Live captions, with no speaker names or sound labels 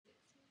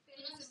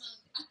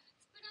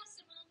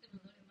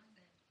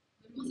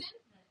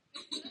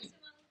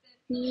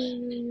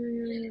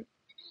み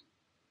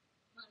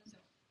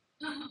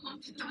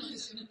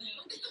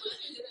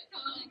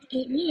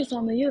ゆさ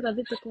んのゆが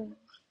出てこない。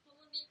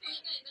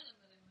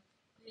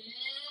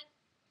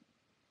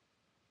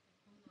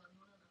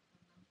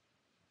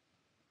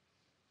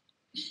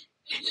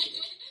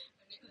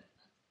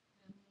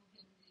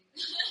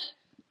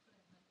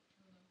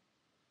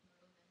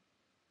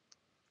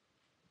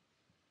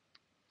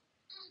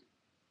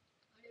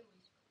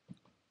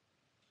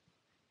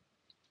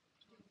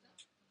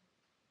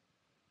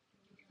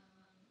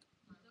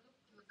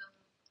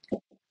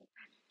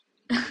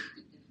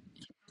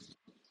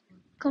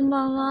こん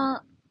ばん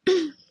は。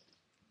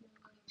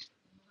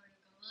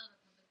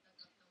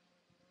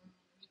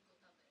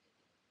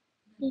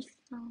いい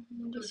さん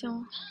でしょ。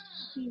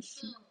いい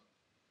し。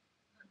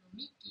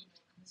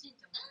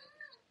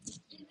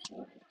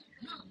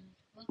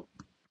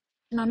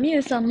み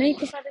ゆさんメイ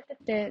クされて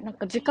て、なん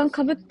か時間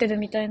かぶってる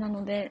みたいな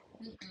ので、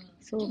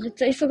そう、めっ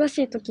ちゃ忙し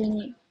い時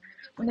に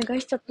お願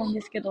いしちゃったん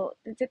ですけど、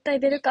で絶対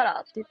出るか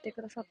らって言って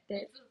くださっ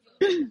て、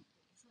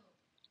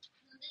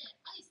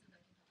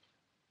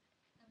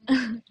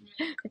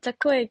めっちゃ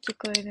声聞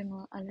こえるの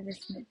はあれで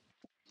すね。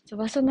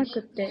場所なく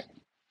って、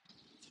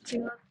違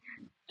う、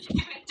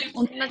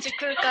同じ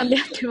空間で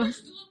やってま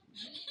す。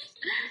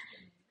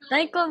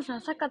大根さ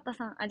ん、坂田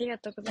さん、ありが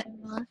とうござい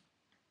ます。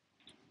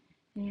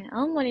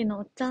青森の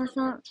おっちゃん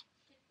さん、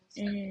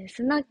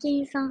砂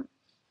金さん、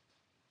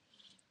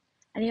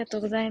ありがと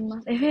うございま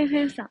す。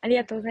FFF さん、あり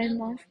がとうござい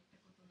ます。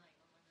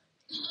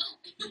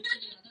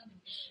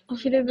お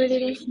昼ぶり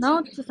です。な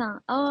おつさ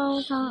ん、あわあ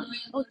わさん、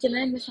おっき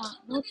な M さん、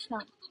なおつさん、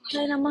か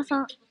いらま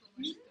さん、く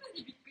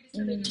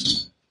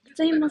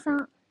つひもさ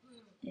ん、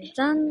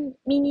ザン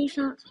ミニ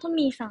さん、ト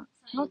ミーさん、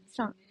なおつ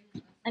さん、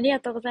ありが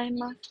とうござい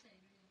ます。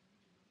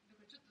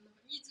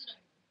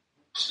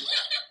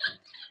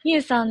み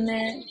ゆさん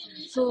ね、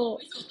そ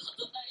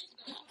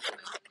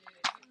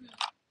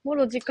う、も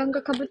ろ時間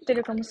がかぶって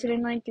るかもしれ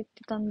ないって言っ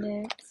てたん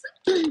で、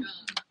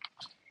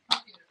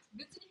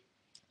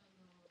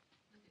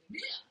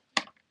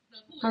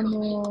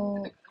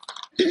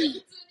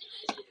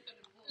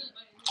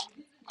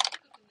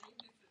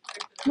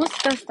もし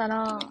かした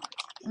ら、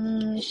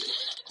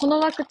この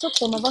枠ちょっ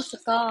と伸ばす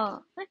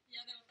か、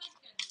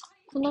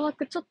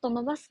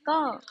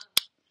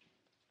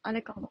あ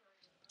れかも。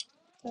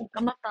なん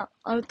かまた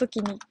会うとき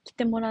に来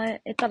てもらえ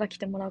たら来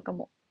てもらうか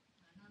も。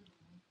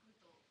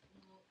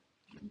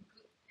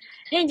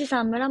レイジ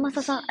さん、村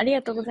正さん、あり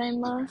がとうござい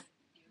ます。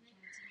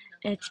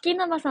チキン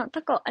ナバさん、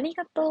タコ、あり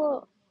が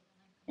と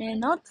う。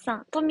ナオツさ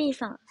ん、トミー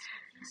さん、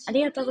あ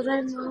りがとうござ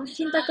います。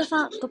シンタク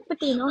さん、トップ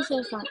ティーのおしょ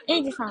うさん、エ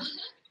イジさん、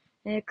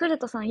クル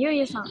トさん、ゆう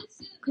ゆさん、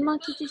くま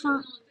きちさ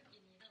ん、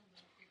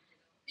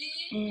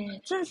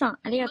ツンさん、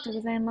ありがとう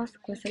ございます。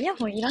これさ、イヤ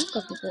ホンいらん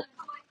か、ここ。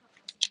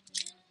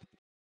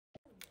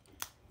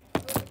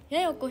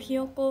やよこ、ひ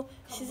よこ、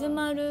しず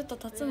まると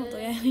辰本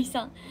やよい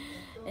さん、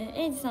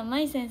エイジさん、ま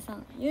いせんさ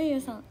ん、ゆう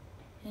ゆさん、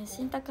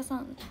しんたかさ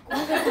ん、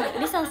なぐさん、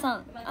りささ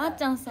ん、あー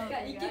ちゃんさん、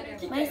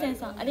まいせん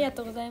さん、ありが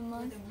とうござい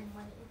ます。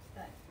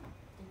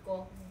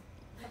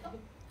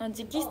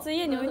直筆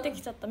家に置いて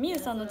きちゃったみゆ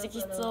さんの直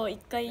筆を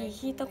一回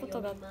引いたこ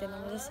とがあって、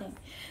生写真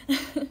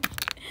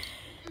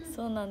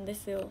そうなんで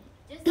すよ。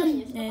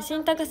し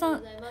んたかさ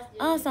ん、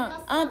あーさん、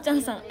あーちゃ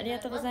んさん、ありが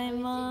とうござい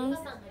ま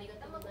す。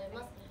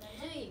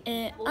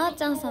あー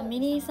ちゃんさん、み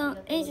りんさ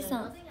ん、えいじ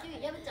さん、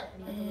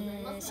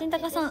しんた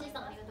かさん、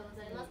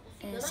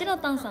しろ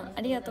たんさん、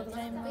ありがとうご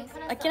ざいます。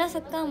あきらサ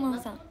ッカーマ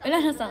ンさん、う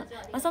ららさん、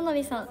まさの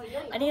りさん、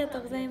ありがと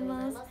うござい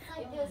ます。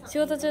仕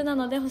事中な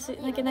ので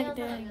泣けて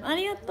あ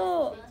りが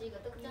とう。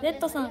レッ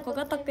ドさん、小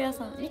賀拓也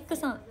さん、ミック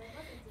さん、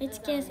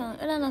HK さん、う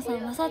ららさ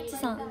ん、まさっち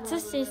さん、ツッ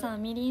シーさ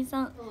ん、みりん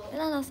さん、う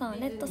ららさ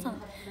ん、レッドさ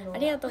ん、あ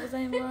りがとうござ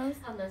いま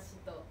す。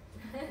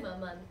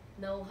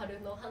なおは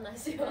るの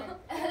話を聞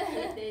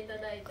いていた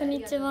だいてこん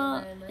にち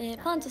は。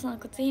パンチョさん、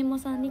くつひも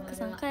さん、ニック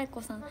さん、かえ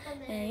こさん、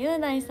ゆう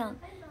だいさん、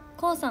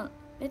こうさん、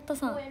レッド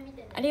さん、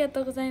ありが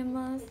とうござい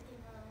ます。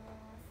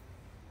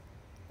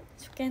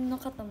初見の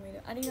方もい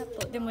る、ありが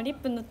とう。でもリッ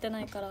プ塗ってな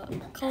いから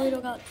顔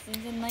色が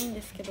全然ないん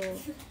ですけど、めっ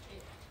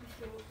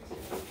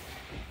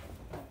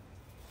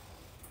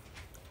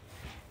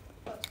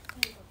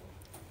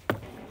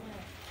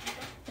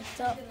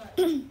ちゃ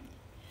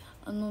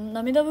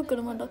涙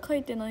袋まだ書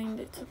いてないん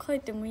で、ちょっと書い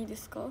てもいいで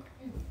すか。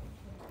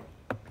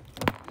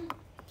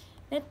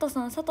レッド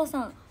さん、佐藤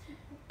さん、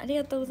あり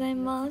がとうござい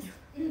ます。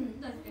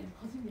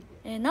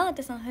なお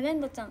てさん、フレ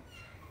ンドちゃん、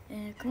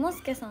くも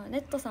すけさん、レ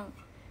ッドさん、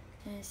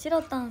し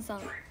ろたんさん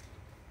フ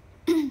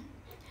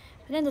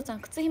レンドちゃん、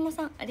くつひも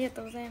さん、ありが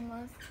とうござい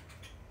ます。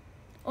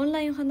オン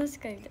ラインお話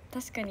会で、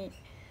確かに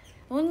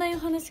オンラインお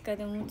話会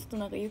でもちょっと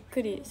なんかゆっ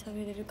くり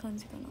喋れる感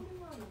じかな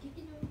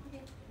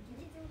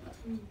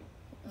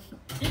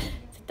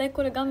絶対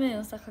これ画面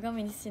をさ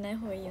鏡にしない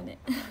方がいいよね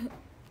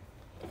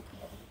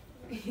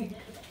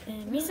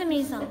みすみ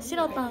んさん、し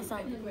ろたんさ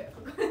ん、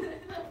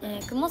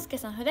くもすけ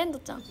さん、フレンド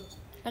ちゃん、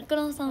ラク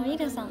ロンさん、ウィ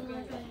ルさん、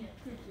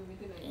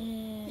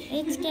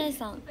HK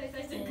さん、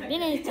リ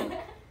レイちゃん、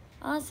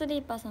アースリ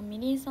ーパーさん、み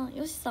りんさん、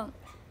よしさん、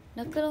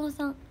楽郎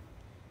さん、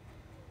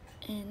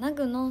ナ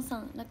グノンさ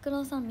ん、楽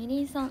郎さん、み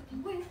りんさん、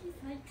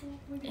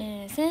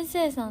先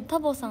生さん、タ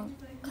ボさん、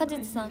かじ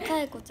つさん、か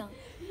えこちゃん、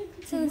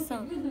つんさ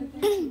ん、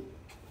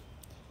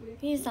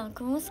みゆさん、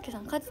くもすけさ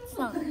ん、かじつ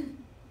さん、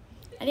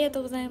ありが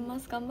とうございま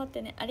す。頑張っ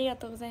てね。ありが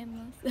とうござい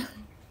ます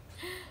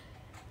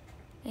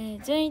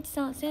純一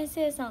さん、先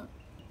生さん、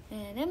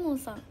レモン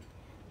さん、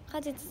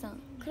かじつさ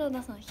ん、黒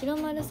田さん、ひろ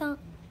まるさん、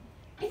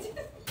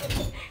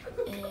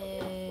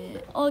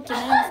大き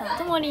なやまさん、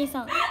ともりん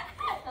さん、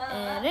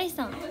レイ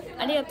さん、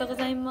ありがとうご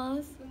ざいま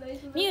す。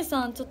みゆ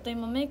さん、ちょっと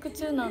今メイク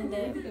中なん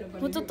で、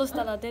もうちょっとし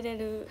たら出れ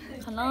る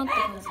かなって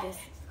感じで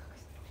す。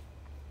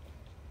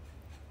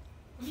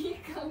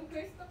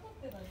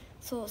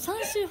そう、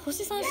3週、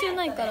星3週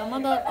ないから、ま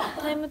だ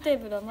タイムテー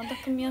ブルはまだ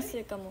組みやす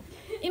いかも。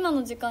今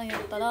の時間や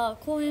ったら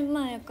公演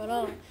前やか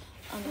ら、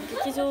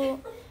劇場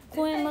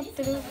公演待っ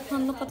てるファ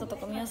ンの方と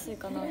か見やすい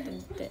かなと思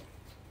って。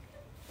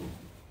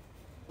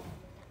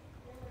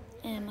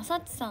まさ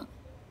っちさん、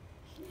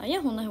イ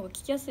ヤホンない方が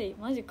聞きやすい。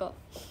マジか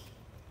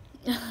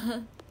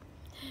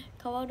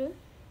変わる。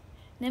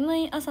眠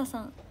い朝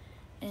さん、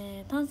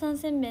炭酸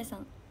せんべいさ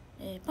ん、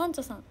パン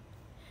チョさん、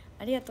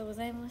ありがとうご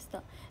ざいまし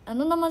た。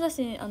生写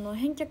真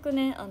返却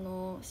ね、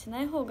し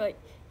ない方がい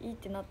いっ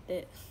てなっ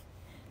て、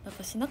なん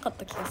かしなかっ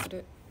た気がす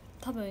る。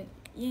多分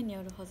家に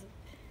あるはず。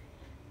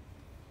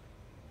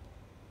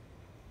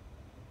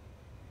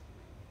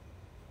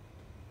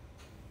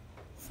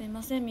すい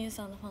ません、みゆ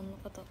さんのファンの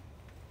方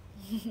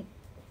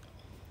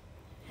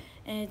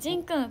ジ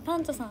ンくん、パ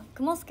ンチョさん、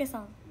くもすけさ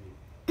ん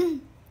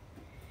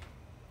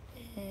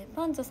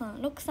パンチョさ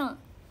ん、ロックさん、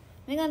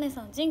メガネ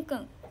さん、ジンく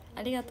ん、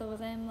ありがとうご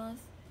ざいます。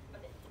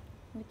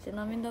見て、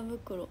涙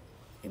袋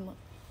今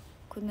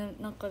これ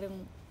中でも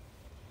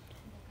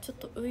ちょっ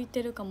と浮い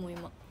てるかも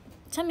今。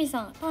チャミ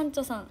さん、パン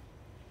チョさん、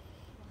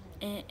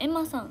エ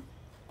マさん、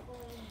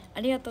あ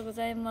りがとうご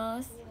ざい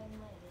ます。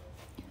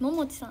も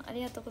もちさん、あ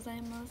りがとうござ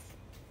います。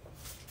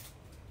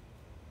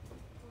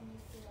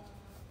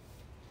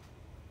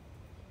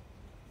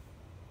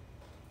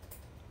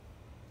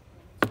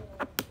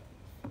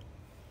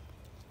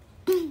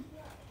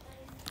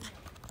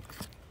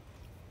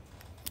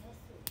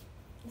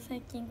最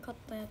近買っ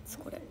たやつ、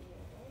これ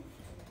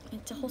め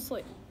っちゃ細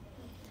い。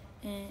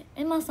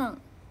エマさ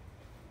ん、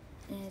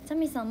チャ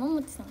ミさん、も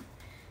もちさん、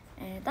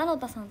ダロ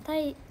タさん、タ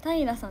イ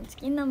ラさん、チ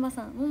キンナンバ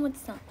さん、ももち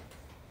さん、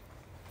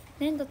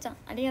レンドちゃん、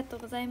ありがとう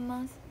ござい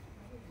ます。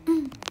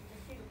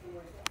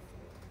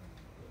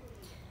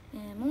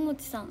もも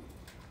ちさん、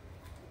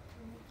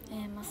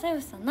まさ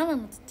よしさん、奈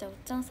良のちっちゃいおっ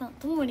ちゃんさん、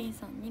ともりん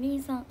さん、みり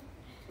んさん、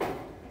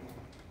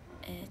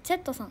チェ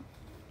ットさん、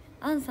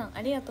アンさん、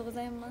ありがとうご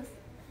ざいます。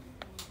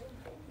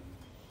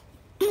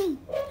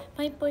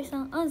パイポイ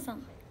さん、アンさ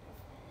ん、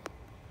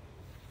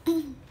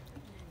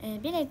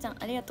ビレイちゃ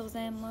ん、ありがとうご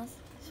ざいます。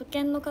初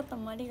見の方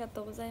もありが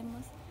とうござい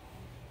ます。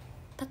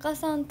タカ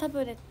さん、タ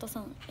ブレットさ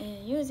ん、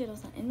ゆうじろう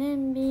さん、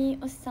 NMB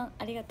推しさん、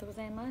ありがとうご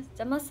ざいます。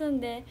邪魔すん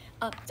で、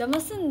邪魔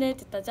すんでって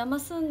言ったら、邪魔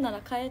すんなら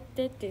帰っ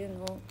てっていう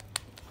のを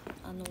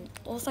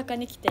大阪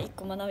に来て1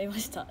個学びま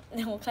した。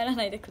でも帰ら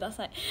ないでくだ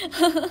さい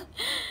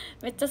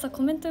めっちゃさ、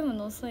コメント読む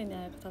の遅い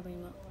ね、多分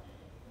今。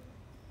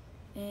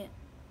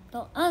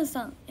アン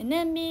さん、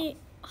 NMB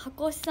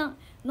箱推しさん、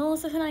ノー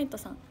スフライト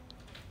さん、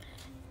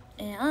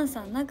アン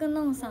さん、ナグ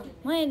ノンさん、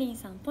マエリン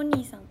さん、ポニ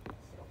ーさん、あ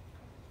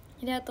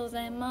りがとうご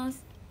ざいま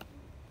す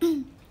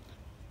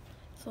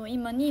そう、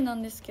今2位な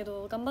んですけ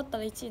ど、頑張った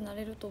ら1位にな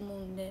れると思う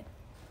んで、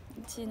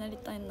1位になり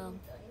たいな。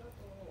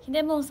ヒ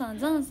デボンさん、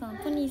ザンさん、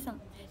ポニーさ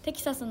ん、テ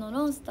キサスの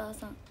ロンスター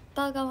さん、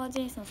歌川ジ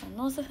ェイソンさん、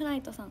ノースフラ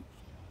イトさん、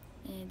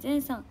ゼ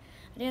ンさん、あ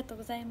りがとう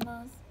ござい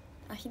ます。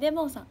ヒデ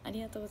ボンさん、あ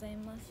りがとうござい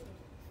ます。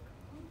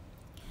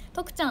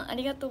トクちゃん、あ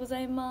りがとうご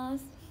ざいま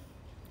す。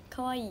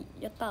かわいい、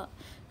やった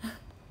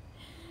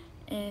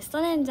ス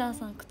トレンジャー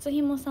さん、靴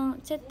ひもさ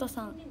ん、チェット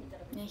さん、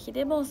ヒ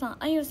デボンさ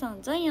ん、あゆさ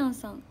ん、ジャイアン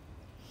さん、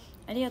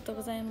ありがとう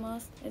ございま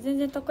す。全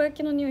然たこ焼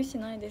きの匂いし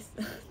ないです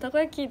たこ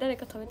焼き誰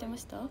か食べてま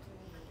した？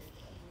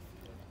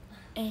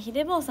ヒ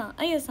デボンさん、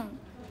あゆさん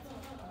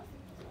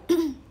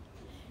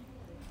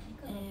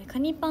カ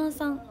ニパン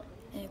さん、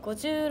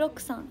56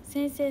さん、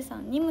先生さ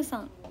ん、ニムさ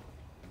ん、あ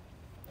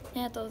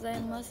りがとうござい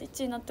ます。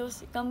1位になってほ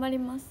しい、頑張り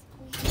ます。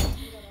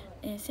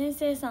先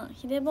生さん、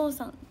ヒデボン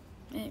さん、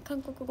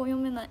韓国語読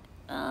めない、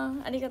あ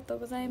りがとう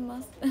ございま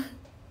す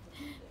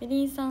み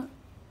りんさん、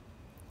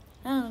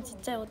奈良のち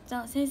っちゃいおっち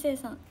ゃん、先生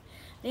さん、あ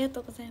りがと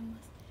うございま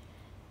す。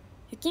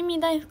雪見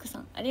大福さ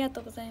ん、ありが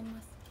とうござい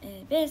ます。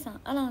ベイさ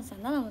ん、アランさん、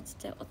奈良のちっ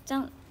ちゃいおっちゃ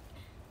ん、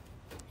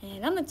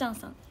ラムちゃん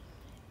さん、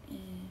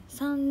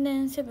3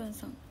連セブン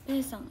さん、ベ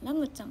イさん、ラ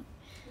ムちゃん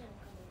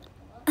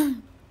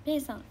ベ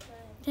イさん、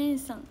テン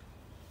さん、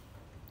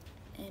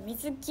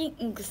水キ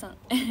ングさん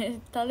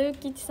タル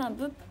キチさん、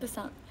ブップ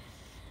さん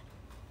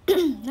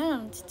奈良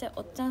のちっちゃい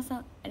おっちゃんさ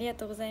ん、ありが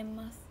とうござい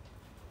ます。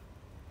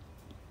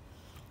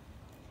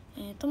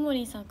とも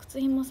りんさん、靴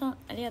ひもさん、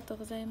ありがとう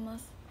ございま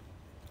す。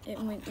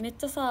もうめっ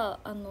ちゃさ、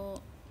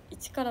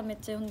一からめっ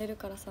ちゃ読んでる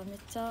からさ、めっ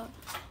ちゃ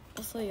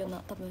遅いよ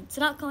な多分。つ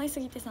らかわいす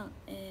ぎてさん、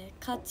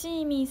カチ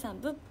ーミーさん、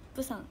ブッ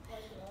プさん、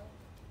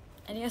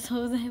ありがと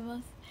うございま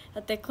す。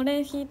だってこ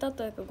れ弾いた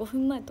後やから5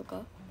分前と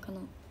かか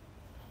な。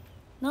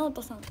なお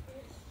とさん、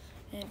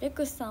ベ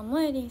クスさん、モ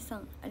エリンさ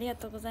ん、ありが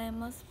とうござい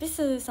ます。ビ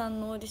スさ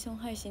んのオーディション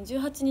配信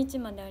18日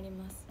まであり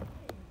ます。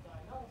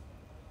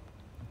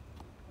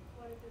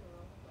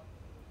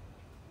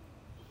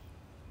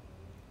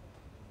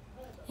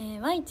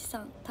ワイチさ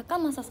ん、高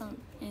政さん、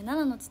奈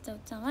良のちちゃお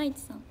ちゃん、ワイ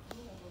チさん、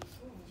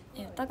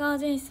歌川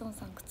ジェイソン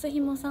さん、靴ひ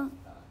もさん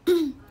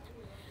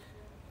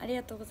あり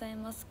がとうござい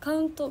ます。カ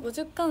ウント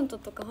50カウント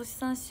とか星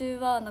3週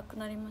はなく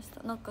なりまし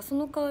た。なんかそ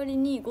の代わり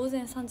に午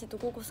前3時と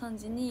午後3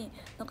時に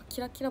なんかキ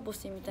ラキラ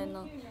星みたい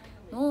な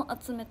のを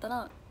集めた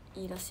ら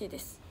いいらしいで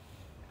す。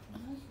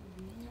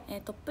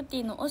トップテ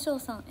ィーのおしょう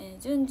さん、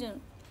じゅんじゅ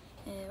ん、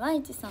ワ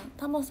イチさん、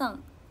タモさ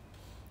ん、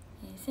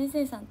先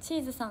生さん、チ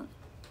ーズさん、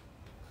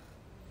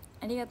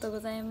ありがとうご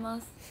ざいま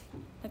す。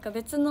なんか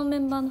別のメ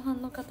ンバーのファ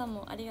ンの方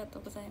もありがと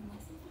うございま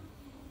す。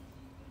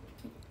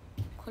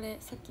これ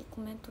さっき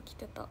コメント来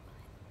てた、こ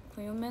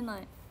れ読めな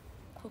い、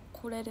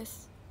これで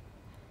す。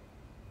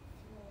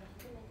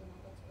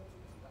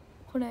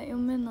これ読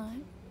め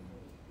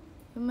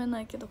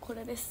ないけどこ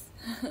れです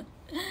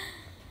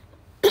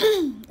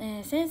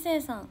先生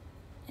さん、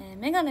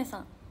メガネさ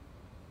ん、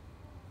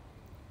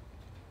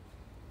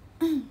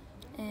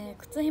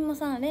靴ひも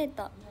さん、レー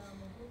タ、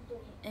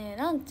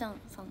ランちゃん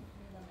さん、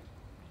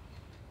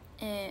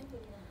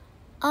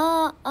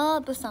ア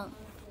ーブさん、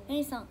メ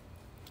イさん、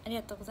あり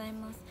がとうござい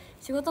ます。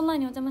仕事前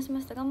にお邪魔しま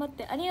した。頑張っ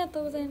て、ありが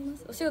とうございま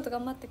す。お仕事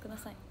頑張ってくだ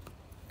さい。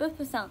ブッ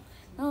フさん、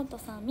ナオト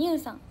さん、ミユ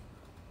さん、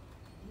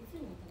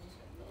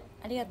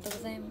ありがとうご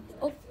ざいます。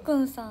おっく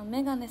んさん、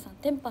メガネさん、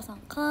テンパさん、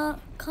カ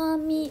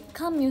ミ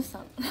ュさ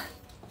ん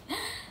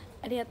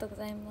ありがとうご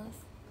ざいま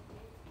す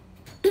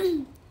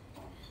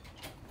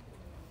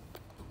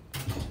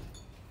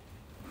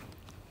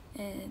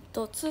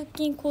通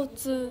勤交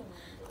通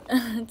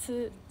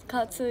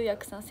通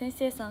訳さん、先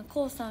生さん、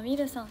コウさん、ウィ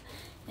ルさん、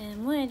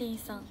モエリン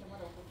さん、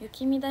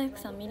雪見大福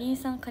さん、みりん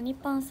さん、カニ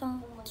パンさ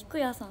ん、キク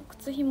ヤさん、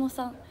靴ひも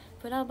さん、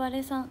プラバ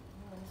レさん、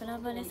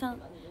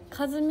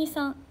カズミ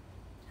さん、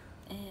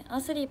ア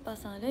スリーパー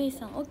さん、ルイ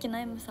さん、オッキ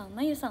ナイムさん、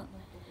マユさん、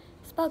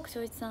スパーク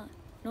正一さん、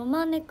ロ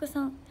マネック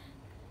さん、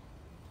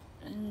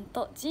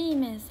ジー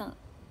メンさん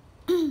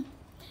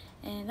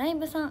ライ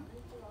ブさん、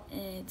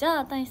ジ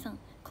ャータイさん、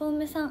コウ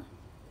メさん、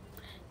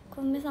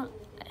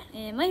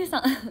まゆさ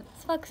ん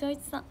スパーク正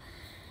一さん、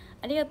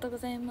ありがとうご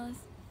ざいま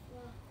す。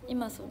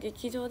今そう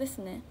劇場です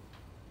ね。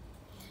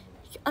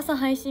朝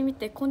配信見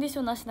てコンディシ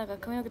ョンなしながら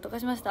髪の毛溶か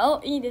しました。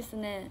お、いいです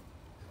ね、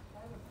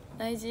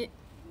大事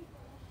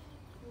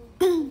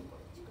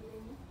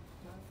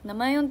名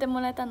前呼んでも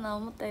らえたのは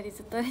思ったより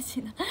ずっと嬉し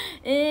いな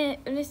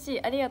嬉し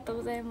い、ありがとう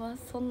ございま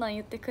す。そんなん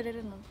言ってくれ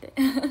るなんて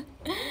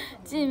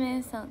ジーメ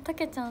ンさん、た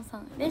けちゃんさ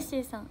ん、レッシ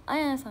ーさん、あ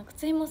ややさん、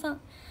靴ひもさ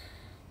ん、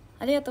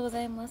ありがとうご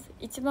ざいます。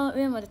一番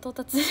上まで到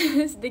達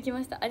でき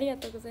ました。ありが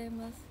とうござい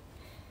ます。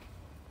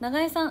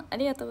長江さん、あ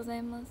りがとうござ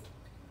います。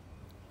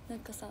なん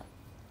かさ、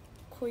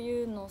こう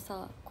いうのを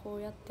さ、こ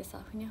うやってさ、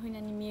ふにゃふに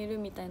ゃに見える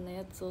みたいな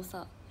やつを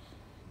さ、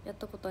やっ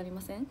たことあり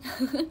ません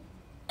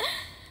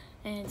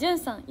じゅん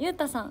さん、ゆう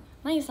たさん、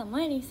まゆさん、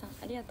まゆりんさん、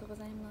ありがとうご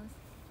ざいま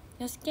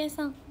す。よしけい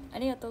さん、あ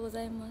りがとうご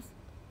ざいます。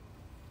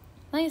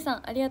まゆさ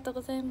ん、ありがとう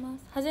ございま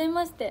す。はじめ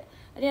まして、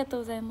ありがとう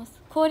ございます。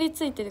氷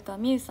ついてるから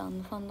みゆさん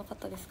のファンの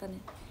方ですかね。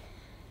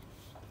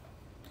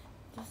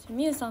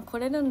みゆさん来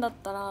れるんだっ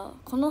たら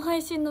この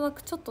配信の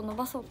枠ちょっと伸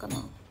ばそうかな。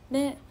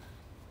で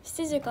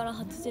7時から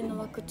8時の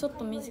枠ちょっ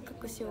と短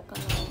くしようか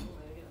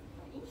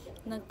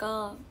な。なん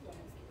か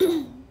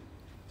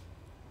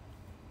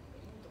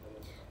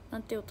な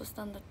んて言おうとし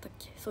たんだったっ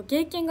け。そう、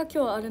芸研が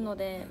今日あるの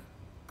で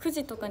9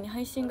時とかに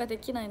配信がで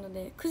きないの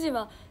で、9時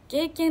は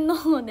芸研の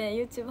方で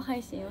YouTube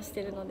配信をし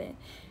てるので、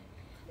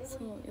そ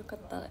うよかっ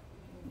たら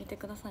見て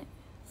ください。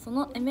そ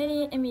のエミ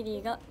リ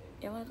ーが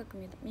柔らかく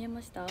見え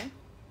ました。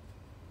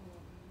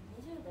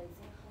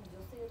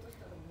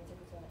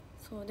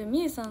そうで、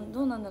みゆさん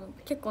どうなんだろう。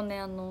結構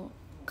ね、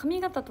髪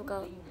型と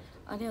か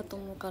あれやと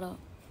思うから。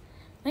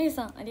まゆ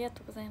さん、ありが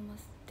とうございま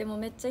す。でも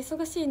めっちゃ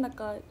忙しい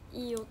中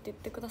いいよって言っ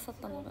てくださっ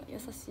たのが優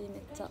しい。め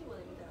っちゃ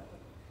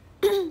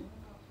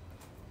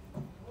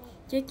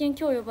経験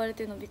今日呼ばれ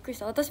てるのびっくりし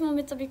た。私も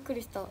めっちゃびっく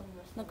りした。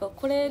なんか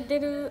これ出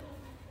る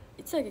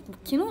いつだっけ、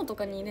昨日と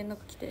かに連絡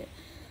来て、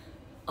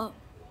あ、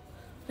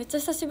めっちゃ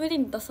久しぶり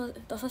に出さ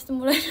せて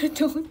もらえるっ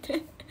て思っ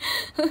て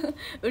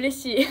嬉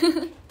しい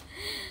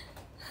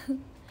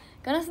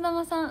ガラス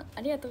玉さん、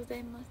ありがとうござ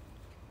います。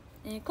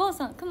こう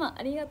さん、くま、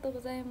ありがとう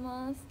ござい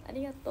ます。あ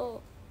りがと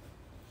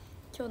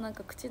う。今日なん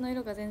か口の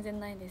色が全然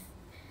ないです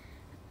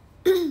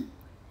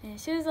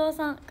修造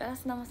さん、ガラ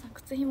ス玉さん、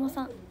靴ひも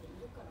さん、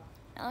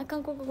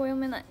韓国語読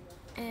めない。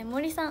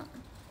森さん、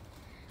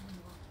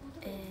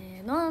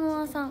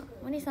ノアさん、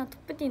森さん、トッ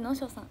プティーのお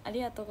しょうさん、あ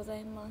りがとうござ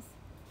います。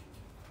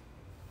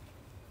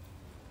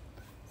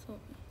そう、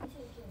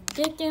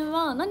経験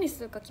は何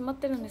するか決まっ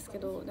てるんですけ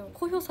ど、でも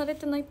公表され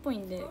てないっぽい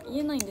んで言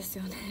えないんです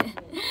よね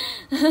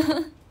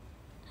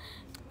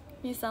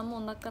みゆさん、も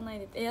う泣かない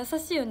で。優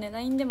しいよね。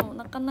 LINE でも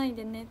泣かない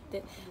でねっ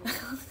て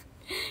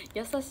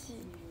優しい。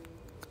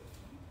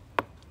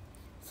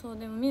そう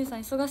でもみゆさん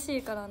忙し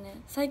いからね、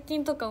最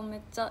近とかもめ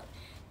っちゃ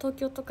東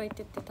京とか行っ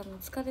てて多分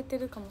疲れて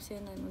るかもしれ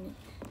ないのに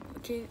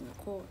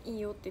こういい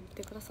よって言っ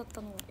てくださっ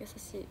たのが優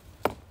し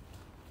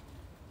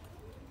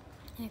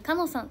い。か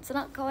のさん、つ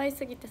らかわい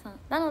すぎてさん、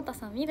ダノタ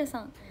さん、ミルさ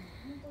ん、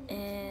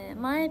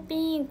マエ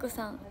ピンク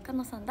さん、か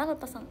のさん、ダノ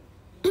タさん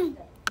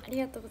あり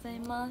がとうござい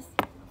ます。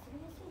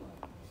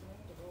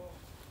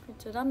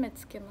一応ラメ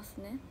つけます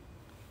ね。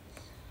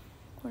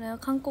これは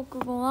韓国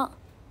語は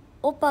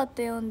オッパっ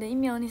て呼んで意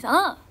味はお兄さん、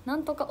あ、な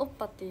んとかオッ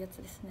パっていうやつ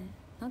ですね。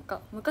なん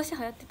か昔流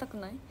行ってたく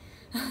ない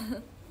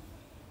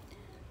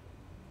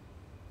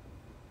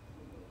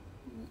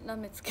ラ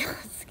メつけま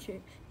す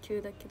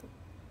急だけど、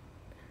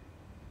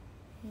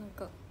なん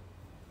か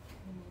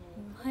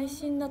配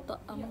信だと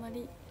あんま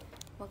り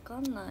わか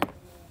んない。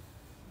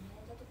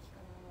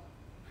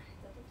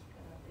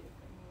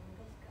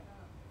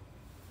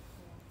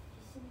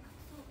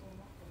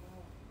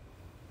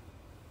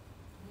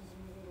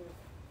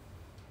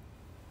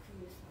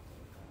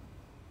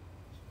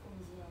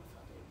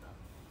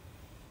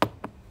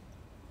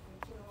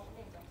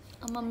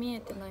あんま見え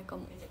てないか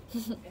も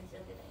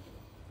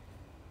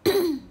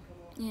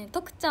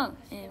徳ちゃん、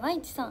ワ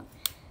イチさん、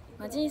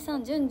マジンさ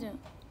ん、ジュンジュン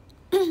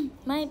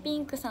マイピ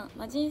ンクさん、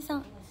マジンさ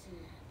ん、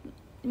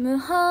ム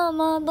ハ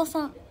マド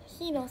さん、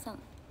ヒーローさん、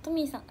ト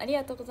ミーさん、あり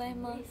がとうござい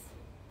ます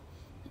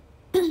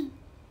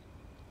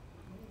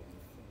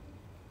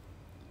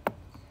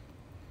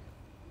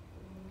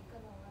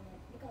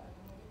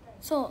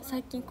そう、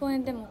最近公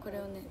園でもこれ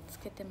をねつ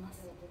けてま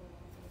す。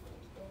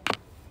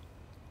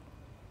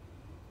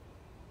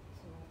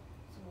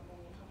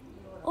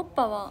オッ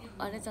パは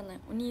あれじゃない、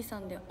お兄さ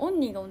んで、オ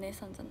ンニーがお姉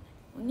さんじゃない、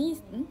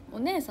お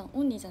姉さん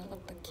オンニーじゃなかっ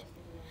たっけ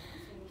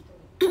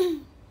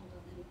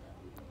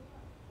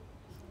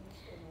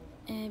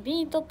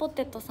ビートポ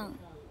テトさん、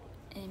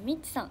ミ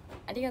ッチさん、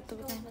ありがとう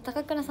ございます。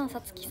高倉さん、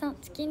さつきさん、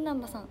チキン南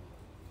波さん、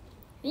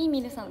リー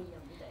ミルさん、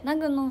ナ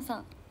グノンさん、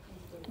あ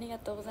りが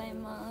とうござい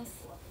ま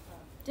す。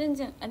ジュン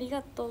ジュン、あり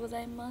がとうご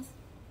ざいます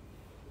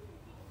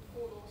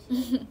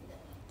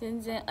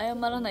全然謝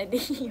らないでい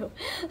いよ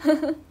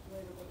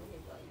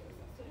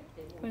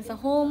これさ、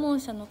訪問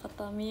者の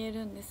方見え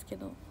るんですけ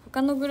ど、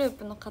他のグルー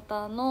プの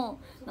方の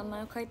名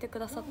前を書いてく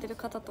ださってる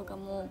方とか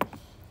も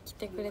来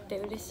てくれて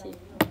嬉しい。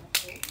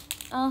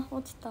あ、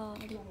落ちた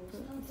リップ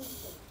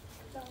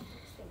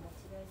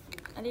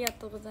ありが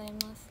とうございま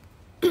す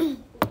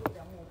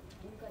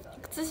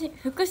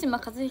福島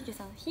和之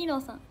さん、ヒーロ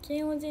ーさん、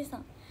KOG さ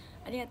ん、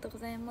ありがとうご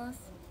ざいます。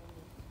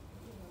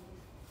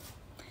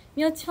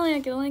みおちファン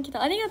やけど応援来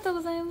た、ありがとう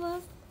ございま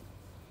す。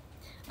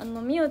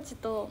みおち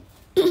と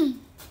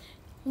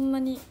ほんま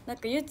になん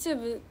か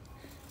YouTube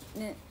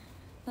ね、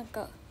なん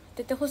か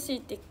出てほしい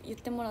って言っ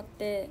てもらっ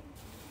て、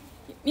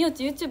みお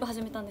ち YouTube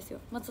始めたんですよ。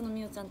松野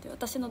みおちゃんっていう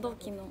私の同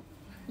期の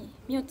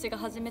みおちが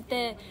始め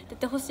て出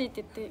てほしいっ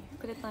て言って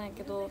くれたんや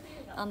けど、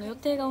予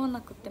定が合わ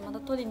なくってまだ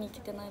撮りに行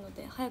けてないの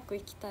で早く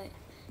行きたい。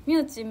み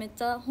おちめっ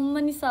ちゃほん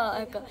まにさ、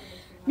なんか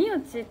みお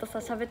ちとさ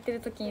喋ってる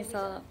時に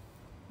さ、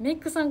メイ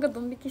クさんがド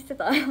ン引きして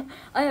た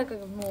あやか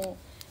がも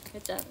うめ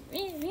っちゃ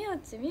みお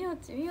ちみた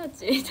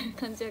いな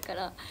感じやか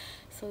ら、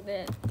そう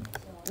で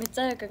めっち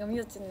ゃあやかがみ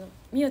おちめ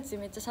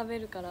っちゃ喋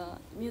るから、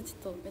みおち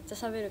とめっちゃ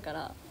喋るか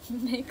ら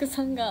メイク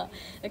さんが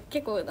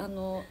結構そ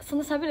ん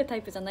な喋るタ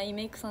イプじゃない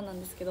メイクさんなん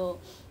ですけど、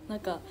なん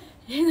か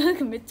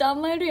めっちゃ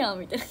甘えるやん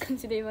みたいな感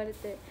じで言われ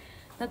て、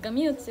なんか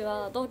みおち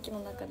は同期の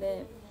中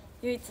で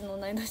唯一の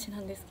同い年な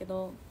んですけ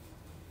ど、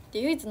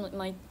で唯一の、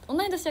まあ、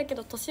同い年やけ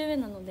ど年上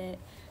なので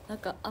なん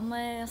か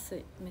甘えやす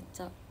い。めっ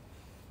ちゃ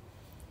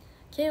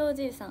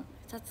KOG さん、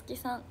さつき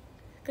さん、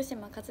福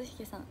島和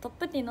彦さん、トッ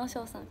プティのし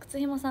ょうさん、靴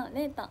ひもさん、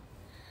レータ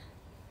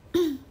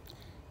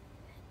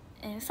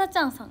うさち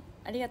ゃんさん、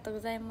ありがとうご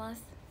ざいま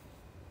す。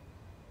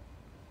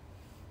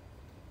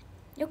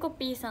ヨコ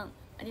ピーさん、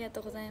ありが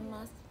とうござい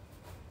ます。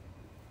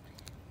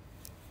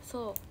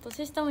そう、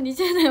年下も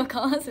20代は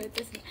変わらず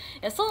ですね。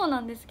いやそうな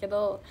んですけ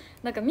ど、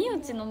なんかみお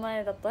ちの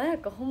前だとあや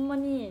かほんま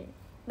に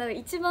なんか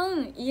一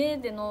番家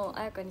での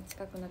あやかに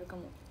近くなるか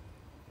も。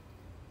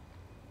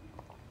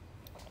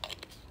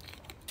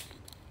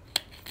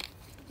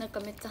なんか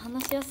めっちゃ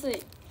話しやすい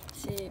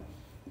し、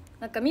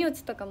なんかみお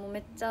ちとかもめ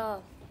っちゃ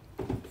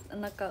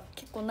なんか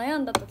結構悩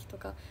んだ時と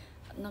か、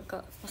なん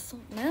か、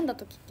悩んだ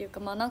時っていうか、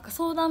まあなんか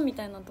相談み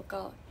たいなのと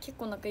か結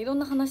構なんかいろん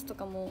な話と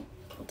かも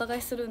お互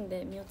いするん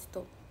で、みおち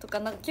と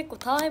かなんか結構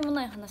たわいも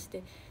ない話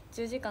で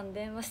10時間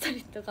電話した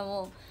りとか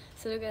も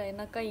するぐらい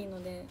仲いい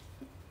ので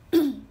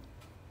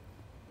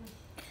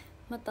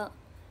また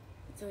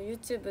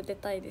YouTube 出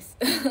たいです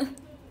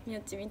み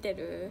おち見て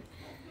る？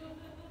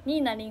ニ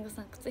ーナリンゴ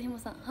さん、靴ひも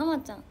さん、はま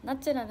ちゃん、ナ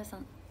チュラルさ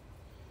ん、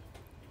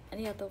あ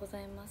りがとうござ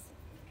います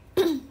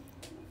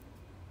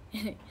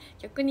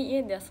逆に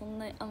家ではそん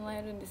なに甘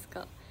えるんです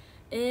か？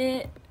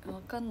分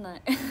かんな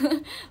い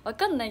分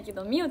かんないけ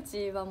ど、みお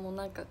ちはもう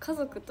なんか家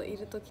族とい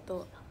る時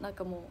となん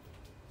かも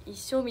う一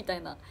緒みた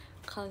いな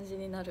感じ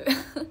になる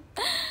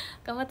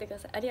頑張ってくだ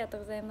さい。ありがとう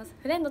ございます。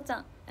フレンドち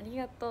ゃん、あり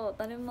がとう。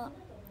だるま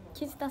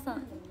キジタさ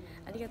ん、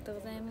ありがとう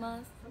ございま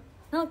す。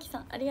直樹さ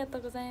ん、ありがと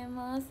うござい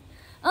ます。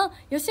あ、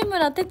吉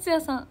村哲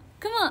也さん、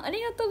くまあ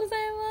りがとうござい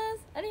ま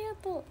す。ありが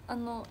とう。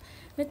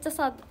めっちゃ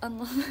さ、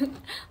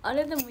あ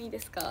れでもいいで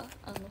すか？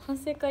反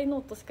省会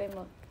ノートしか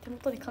今手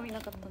元に紙な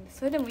かったんで、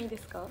それでもいいで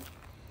すか？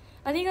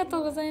ありがと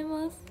うござい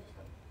ます。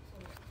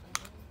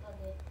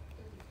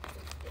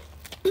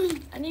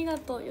ありが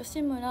とう。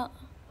吉村、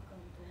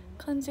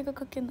漢字が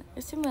書けない。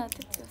吉村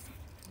哲也さん、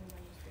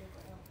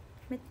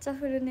めっちゃ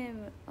フルネー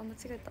ム、あ、間違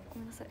えた、ご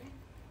めんなさい。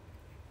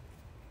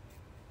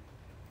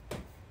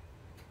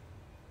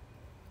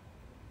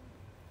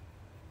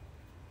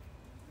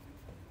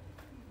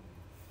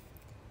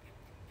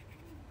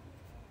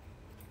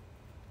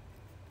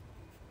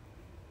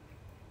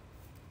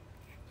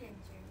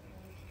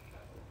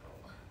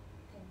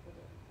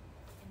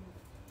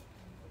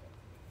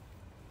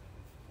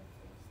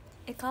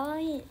かわ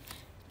いい。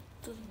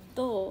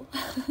どう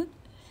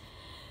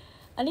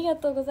ありが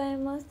とうござい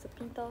ます。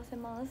ピント合わせ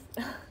ます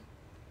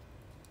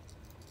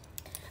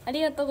あ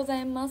りがとうござ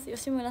います。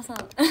吉村さん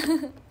あ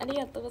り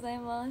がとうござい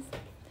ます。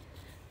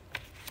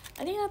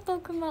ありがと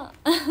うくま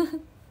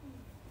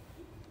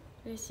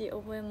嬉しい、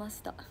覚えま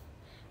した。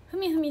ふ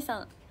みふみさ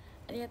ん、あ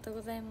りがとう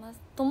ございま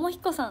す。ともひ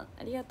こさん、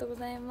ありがとうご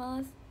ざい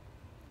ます。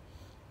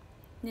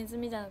ネズ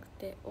ミじゃなく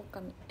てオオカ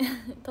ミ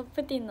トッ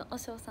プティーンのお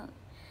しょうさん、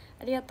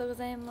ありがとうご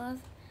ざいます。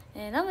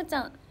ラムち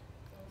ゃん、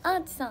ア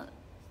ーチさん、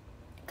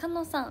か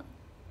のさん、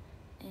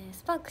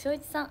スパークしょうい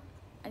ちさん、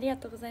ありが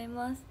とうござい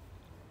ます。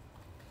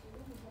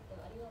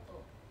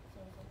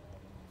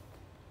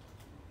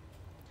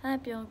はい、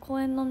ぴょん、公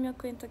演の見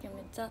送りの時めっ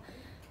ちゃ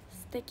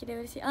素敵で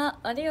嬉しい。あ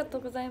りがと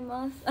うござい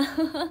ます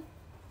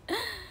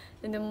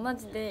でもマ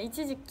ジで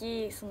一時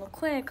期その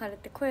声枯れ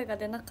て声が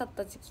出なかっ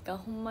た時期が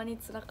ほんまに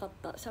つらかっ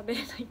た。喋れ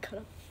ないか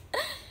ら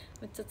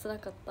めっちゃ辛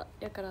かった。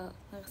やから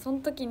なんかその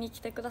時に来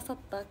てくださっ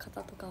た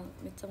方とか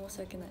めっちゃ申し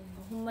訳ない。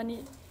ほんま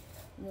に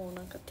もう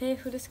なんか手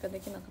振るしかで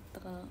きなかった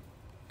から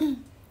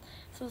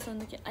そう、その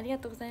時ありが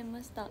とうござい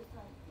ました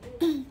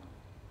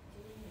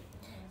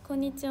こ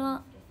んにち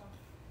は、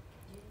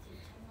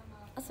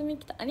あすみ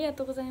来た、ありが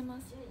とうございま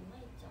す。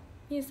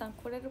みゆさん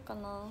来れるか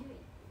な。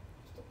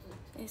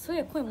そうい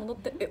や声戻っ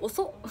てる。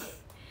遅っ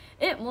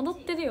戻っ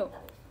てるよ。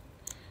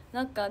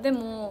なんかで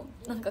も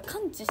なんか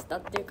完治した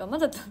っていうか、ま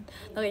だ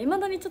いま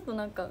だにちょっと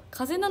なんか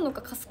風邪なの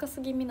かカスカ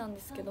ス気味なん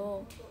ですけ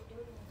ど、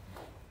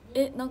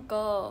なん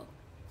か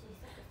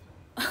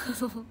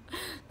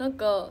なん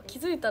か気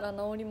づいたら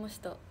治りまし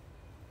た。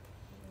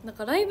なん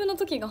かライブの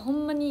時がほ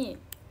んまに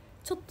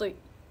ちょっと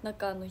なん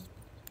か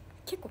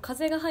結構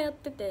風邪が流行っ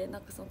てて、な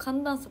んかその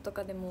寒暖差と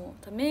かでも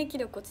免疫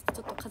力落ちてち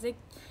ょっと風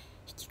邪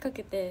引きか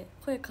けて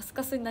声カス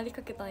カスになり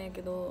かけたんや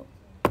けど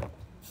そ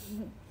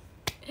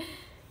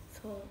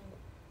う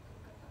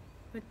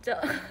めっち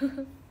ゃ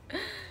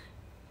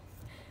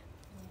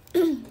治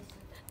っ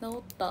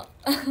た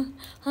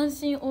阪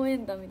神応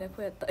援団みたいな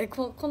声やった。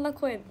こんな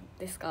声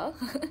ですか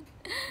そ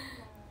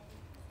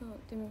う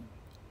でも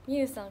み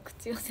ゆさん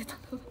口寄せた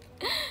の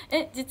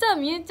実は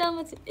みゆちゃん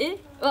も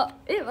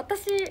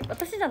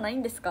私じゃない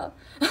んですか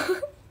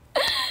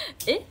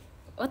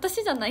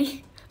私じゃな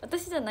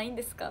いん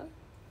ですか。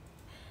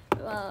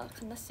うわ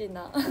悲しい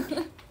な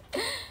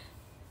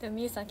でも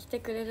みゆさん来て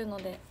くれるの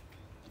で。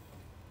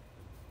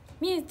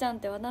みゆちゃんっ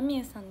て和田み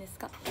ゆさんです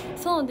か。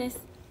そうで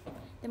す。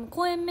でも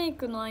公演メイ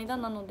クの間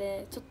なの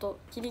でちょっと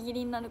ギリギ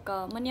リになる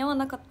か、間に合わ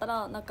なかった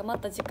らなんかま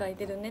た次回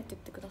出るねって言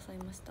ってください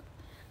ました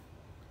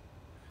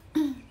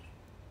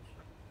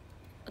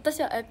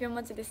私はあやぴょん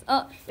待ちです。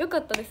よか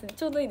ったですね、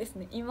ちょうどいいです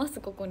ね、います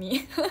ここ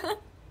に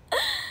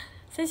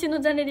先週の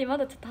ジャンレリーま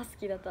だちょっとハス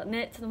キーだった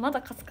ね。ちょっとまだ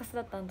カスカス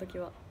だった、あの時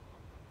は。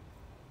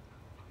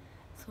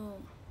そう、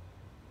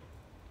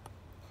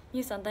み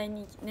ゆさん大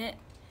人気ね。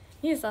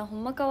みゆさんほ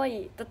んま可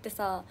愛い。だって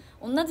さ、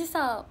同じ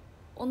さ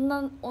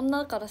女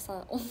から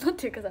さ、女っ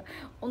ていうかさ、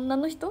女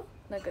の人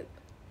なんか、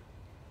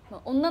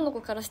女の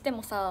子からして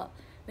もさ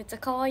めっちゃ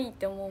可愛いっ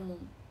て思うもん。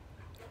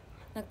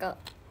なんか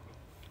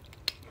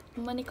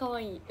ほんまに可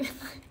愛い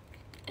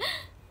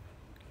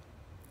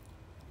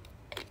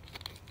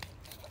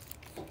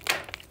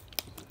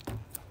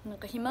なん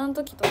か暇の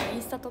時とかイ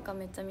ンスタとか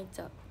めっちゃ見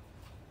ちゃう。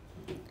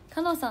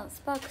かのさん、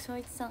スパークしょう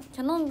いちさん、キ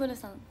ャノンブル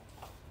さん、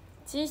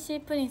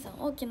 GC プリンさん、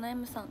大きな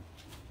M さん、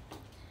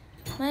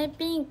マイ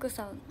ピンク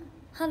さん、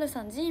はる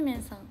さん、G メ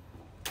ンさん、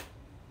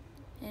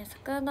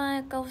桜田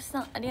彩香推し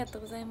さん、ありがと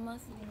うございま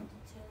す。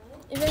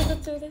イベント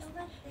中です。やばい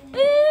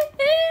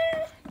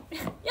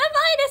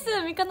で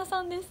す、みかな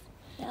さんです。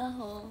やっ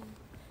ほー。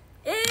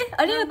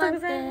ありがとうご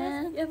ざい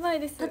ます。やばい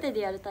です。縦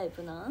でやるタイ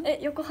プな。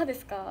横派で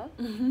すか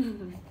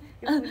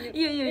いや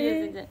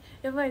全然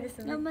やばいで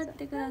す。頑張っ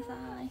てくださ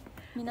い。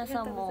皆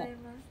さんも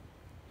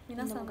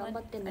皆さん頑張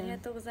ってね。ありが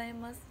とうござい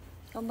ます。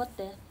頑張っ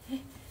て。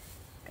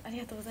あり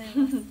がとうございま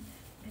すめっ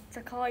ち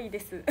ゃ可愛いで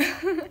す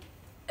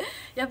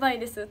やばい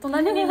です。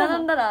隣に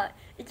並んだら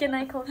いけ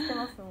ない顔して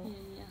ますもんめっ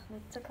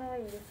ちゃ可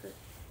愛いです。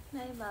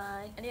バイ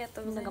バイ。ありが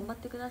とうございます。みんな頑張っ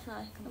てくだ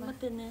さい。頑張っ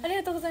てね。あり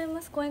がとうござい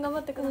ます。公演頑張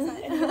ってくださ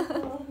い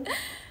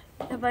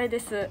やばいで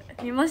す。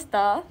見まし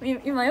た？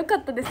今良か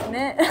ったです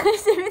ね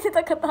見て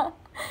た方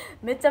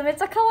めちゃめ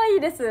ちゃ可愛い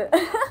です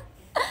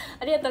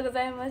ありがとうご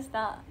ざいまし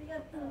た。ありが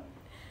とう。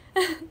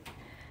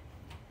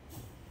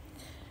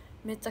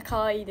めっちゃ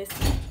可愛いです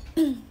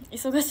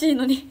忙しい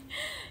のに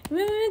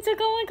めっちゃ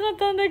可愛かっ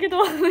たんだけ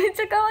どめっち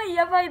ゃ可愛い。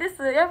やばいで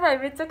す。やばい、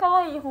めっちゃ可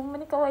愛い。ほんま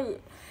に可愛い。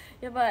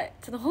やばい、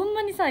ちょっとほん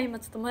まにさ、今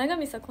ちょっと前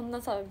髪さこん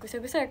なさぐしゃ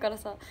ぐしゃやから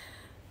さ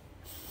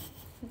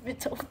めっ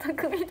ちゃオタ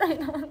クみたい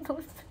なと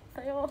思っ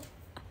たよ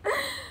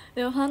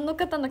でもファンの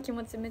方の気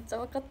持ちめっちゃ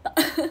分かった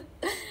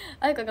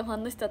あゆかがファ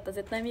ンの人だったら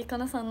絶対みか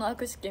なさんの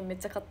握手券めっ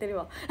ちゃ買ってる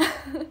わ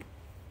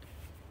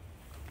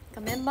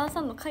メンバーさ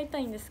んの買いた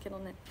いんですけど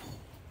ね、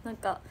なん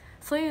か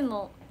そういう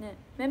のね、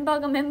メンバー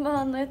がメンバ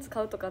ーのやつ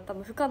買うとか多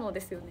分不可能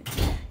ですよね。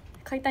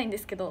買いたいんで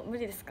すけど無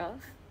理ですか。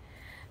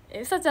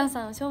うさちゃん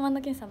さん、しょうまん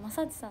のけんさん、ま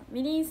さちさん、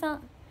みりんさ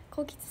ん、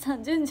こうきちさ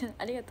ん、じゅんじゅん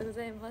ありがとうご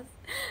ざいます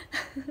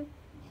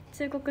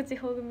中国地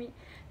方組、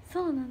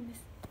そうなんで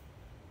す。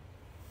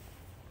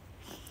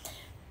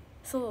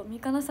そう、み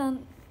かなさ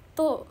ん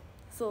と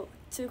そう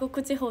中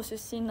国地方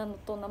出身なの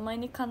と名前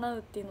にかなう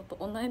っていうのと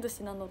同い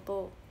年なの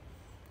と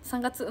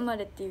3月生ま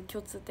れっていう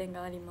共通点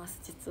がありま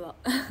す実は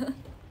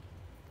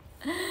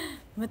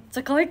めっち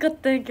ゃ可愛かっ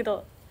たんやけ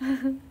ど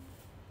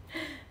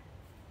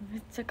め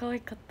っちゃ可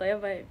愛かった。や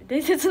ばい、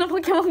伝説のポ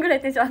ケモンぐら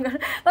いテンション上がる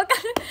わか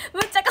る。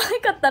めっちゃ可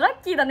愛かった。ラ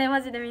ッキーだねマ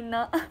ジでみん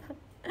な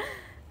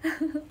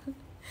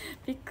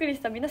びっくり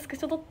した。みんなスク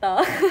ショ撮った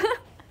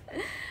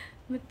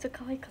めっちゃ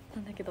可愛かっ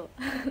たんだけど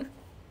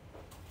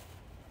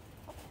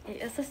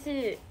優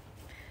しい、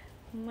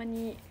ほんま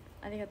に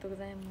ありがとうご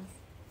ざいま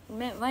す。ご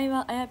めん、ワイ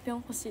はあやぴょ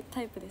ん星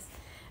タイプです。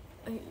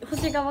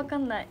星がわか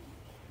んない。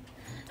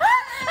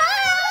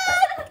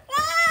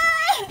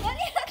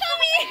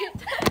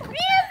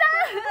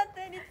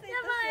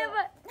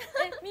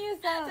みゆ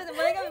さん、ちょっと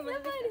前髪も出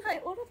てきて、は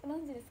い、オーラップ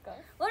何時ですか？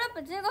オーラップ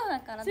15分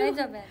から大丈夫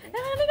やで。ありがとう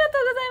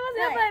ございま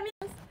す。やばい、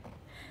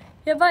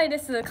やばいで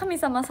す。神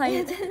様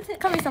神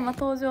様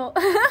登場。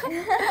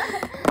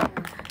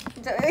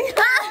じゃあ、こんな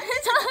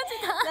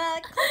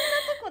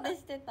とこで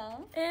してた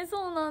ん？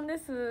そうなんで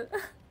す。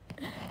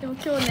でも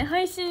今日ね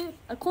配信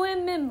公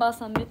演メンバー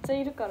さんめっちゃ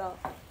いるから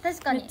確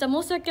かにめっちゃ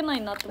申し訳な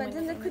いなと思いま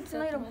す。全然口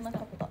の色もなか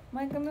った。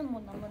マイクメ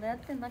モもまだやっ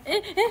てなく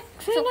て。す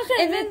いま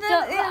せん、めっち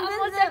ゃ申し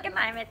訳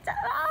ない。めっちゃ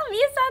み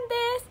ゆさんで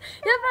す。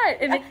や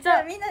ばい、めっち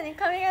ゃみんなに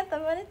髪型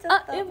バレちゃ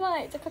った。やば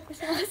い、じゃあ隠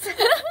します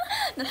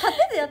縦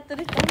でやって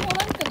る人もお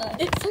らんくな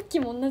い？さっき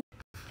も同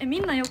じ。み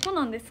んな横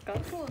なんですか？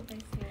そうです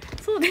よ。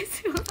そうで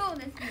すよ。そう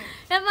ですよ。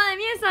やばい、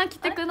みゆさん来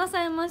てくだ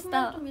さいまし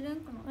た。あ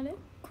れ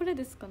これ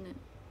ですかね。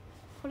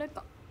これ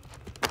か。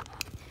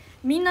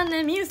みんな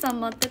ね、みゆさん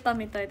待ってた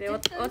みたいで、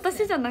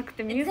私じゃなく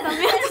てみゆさん。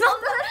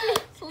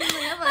そんなや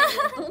ばい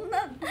よ。そん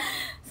な。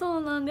そ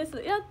うなんで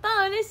す。やった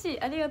ー、嬉し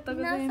い。ありがとう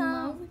ござい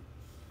ま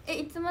す。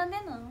いつまで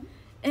なの？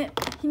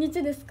日に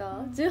ちです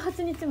か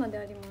？18日まで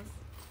あります。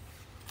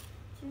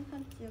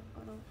18やか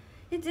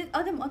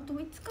ら。でもあと5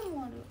日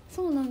もある。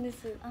そうなんで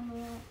す。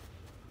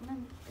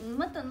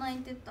また泣い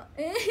てた。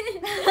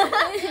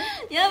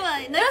やば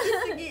い、泣き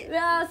すぎ。う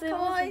わー、すいません。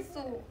かわい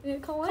そう。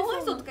かわい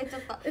そうとか言っちゃ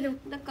った。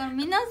だから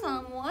皆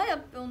さんもあや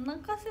ぴょん泣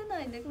かせな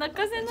いで。泣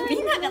かせない。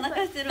みんなが泣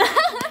かしてるわけじ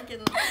ゃないけ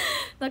ど。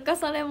泣か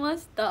されま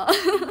した。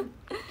すご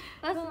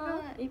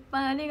い。いっ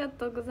ぱいありが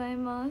とうござい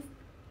ます。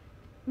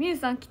みゆ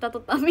さん来たと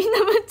たみん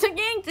なめっちゃ元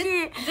気。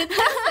絶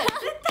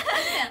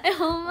対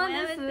ほんま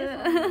です。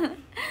な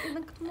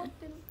んか止まっ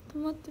てる。止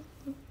まってる。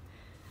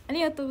あ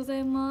りがとうござ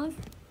います。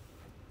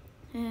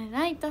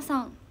ライタ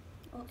さん。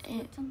ち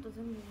ゃんと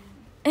全部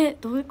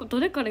ど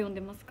れから読ん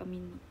でますかみ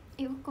んな。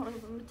わからん、め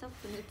ちゃっ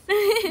てね。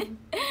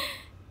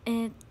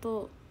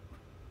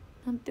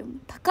なんて読む？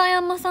高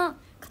山さん、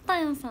片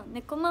山さん、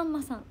猫まん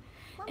まさん、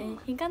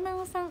ひがな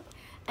おさん、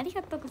あり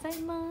がとうござい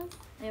ま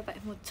す。やばい、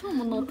もう超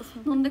物音す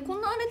る。なんでこ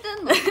んな荒れて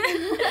んの？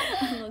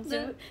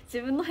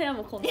自分の部屋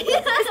もこんな感じ。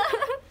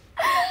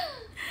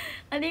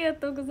ありが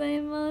とうござい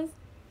ます。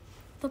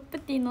トップ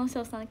ティーのおし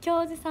ょうさん、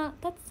教授さん、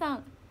たつさ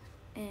ん、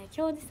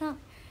教授さん、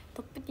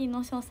トップティーの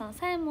おしょうさん、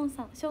さえもん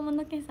さん、しょうま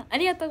のけんさん、あ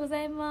りがとうご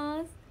ざい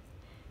ます。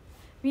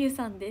みゆ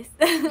さんです。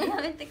や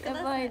めてくださ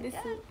い。やばいです。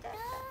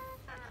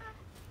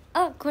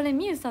これ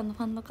みゆさんの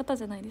ファンの方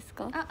じゃないです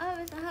か？あ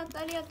りがとう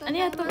ございます。あり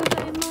がとうご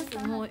ざいます。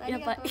もうや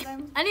ばい。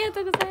ありが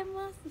とうござい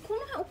ます。こ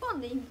の辺おか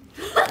んでいいの？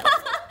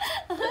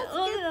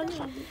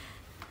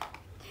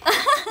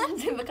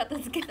全部片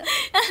付けた。あ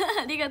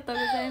りがとう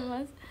ございま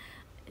す。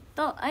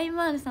アイ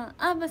マールさん、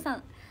アーブさ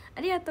ん、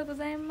ありがとうご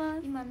ざいま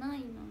す。今何位な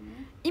の？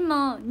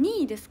今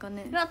2位ですか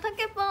ね。た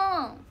けぽ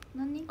ん。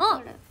何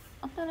これ？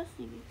新し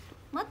いギフト。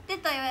待って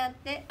たよ、やっ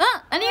て。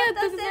あり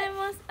がとうござい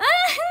ます。かわ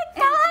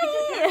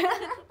いい。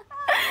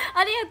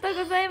ありがとう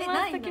ござい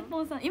ます。たけ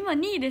ぽんさん、今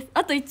2位です。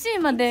あと1位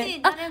まで。1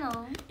位誰な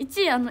の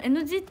？1位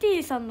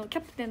NGT さんのキ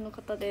ャプテンの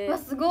方で。わ、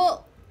すご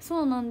っ。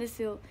そうなんで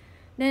すよ。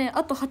で、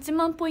あと8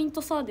万ポイン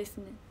ト差です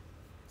ね。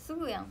す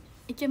ぐやん。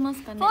いけま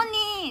すかね。ポニ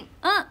ー。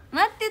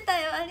待ってた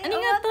よ。ありがとう。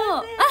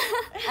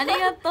あり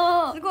が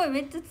とう。すごい、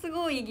めっちゃす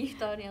ごいギフ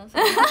トあるやん。みた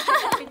いな。す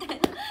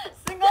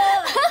ごい。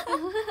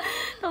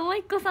ともい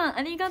っこさん、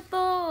ありがと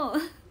う。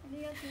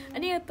あ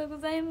りがとうご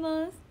ざい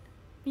ます。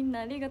みん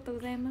なありがとう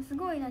ございます。す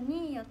ごいな、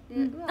2位やって。あ、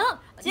じゅんさ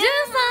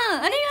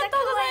んありがと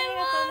うござい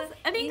ます。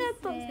ありがと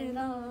う。せー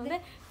の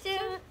で、じゅん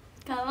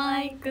可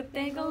愛く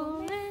てご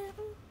めん。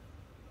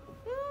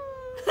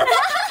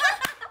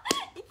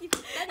息ぴった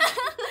り。あ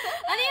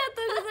りが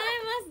とうござい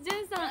ます。じゅ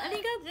んさんあり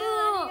が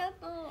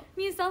とう。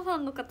みゆさんファ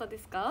ンの方で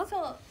すか？そ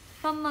う。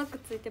ファンマーク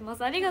ついてま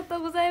す。ありがと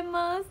うござい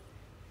ます。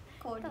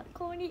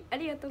氷あ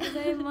りがとうご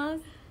ざいま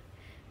す。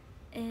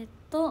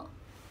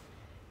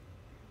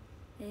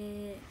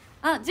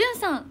あ、じゅん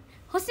さん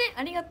星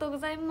ありがとうご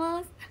ざい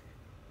ます。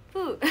ふ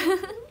うか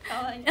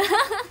わいい。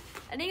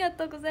ありが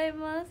とうござい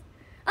ます。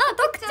あ、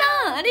とくち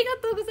ゃんありが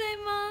とうござい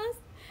ま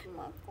す。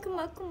く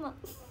まや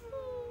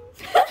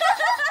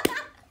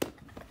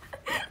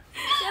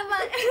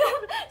ばい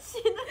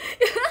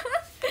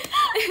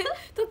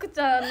とくち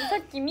ゃんさ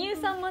っきみゆ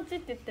さん待ちっ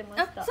て言ってま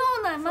した。そ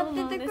うなん、待っ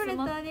ててくれ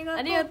てありがとう。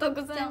ありがとう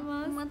ござい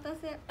ます。お待た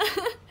せ。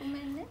ごめ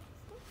んね。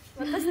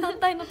私単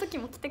体の時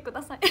も来てく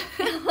ださい。ダメ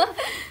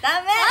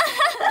ダ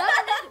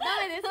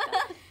メですか？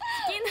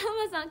チキン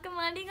南波さん、く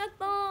まありがと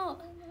う。あ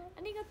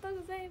りがとう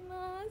ござい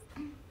ます。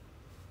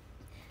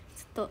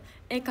ちょっと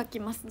絵描き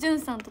ます。じゅん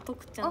さんとと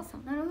くちゃんさ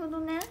ん。なるほど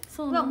ね。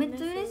そうなんです。めっ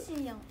ちゃ嬉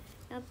しいやん。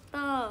やった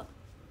ー。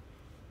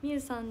みゆ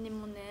さんに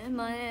もね、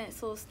前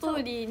そうスト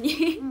ーリー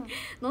に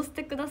載せ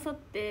てくださっ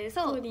て、ス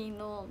トーリー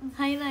の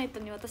ハイライト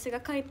に私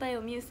が描いた絵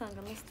をみゆさんが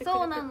載せてくれてて、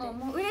そうなの、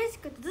もう嬉し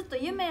くてずっと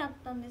夢やっ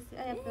たんです。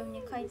あやぴょん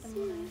に描いてもらえる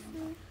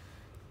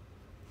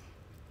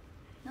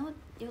のが。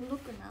読んど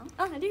くな。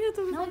ありが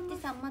とうございます。なおっ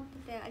ちさん待っ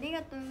ててあり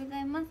がとうござ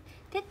います。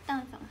てった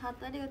んさんハー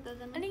トありがとうご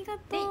ざいます。ありが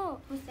と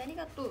う。星あり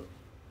がとう。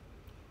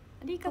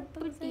ありがと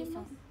うござい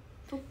ます。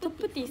トッ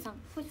プティーさん。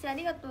星あ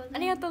りがとうございます。あ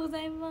りがとうご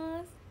ざい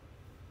ます。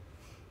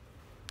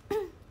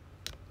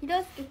ひろ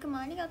すけく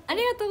まありがとう。あ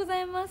りがとうござ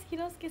います。ひ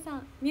ろすけさ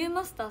ん、ミュー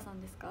マスターさん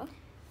ですか？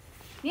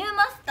ミュー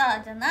マスタ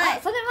ーじゃない。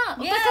それは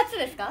おたかつ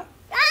ですか？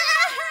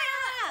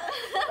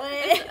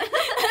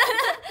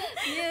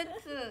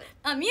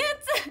ミュウ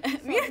ツ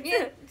ー。ミュウ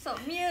ツそう、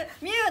ミュ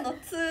ウの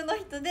ツーの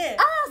人で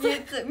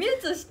ミュ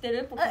ウツー知って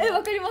る？ポケモン。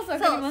わかりますわ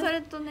かります。そ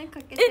れとねか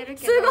けてるけど、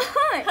すごい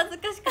恥ず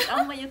かしくて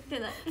あんま言って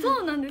ない。そ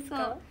うなんです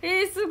か？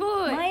す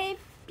ごい。前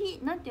ピ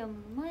なんて読む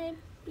の？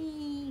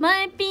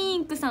前ピ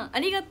ンクさんあ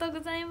りがとう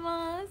ござい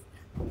ます。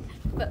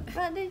大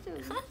丈夫。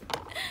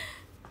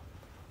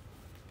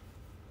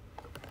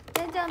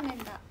じゃじゃ麺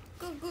だ。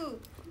グーグ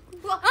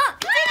ー。うわ、あ、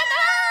口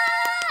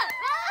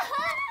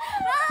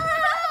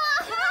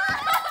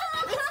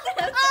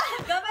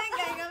画面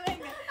外。すご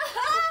い。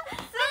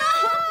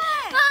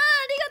あ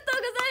りがとう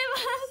ございま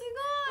す。す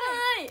ご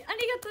い。あ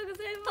りがとうござ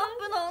います。トッ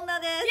プの女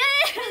です。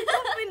ト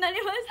ップになり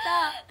まし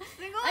た。す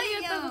ごい。あ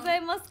りがとうござ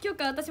います。今日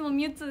から私も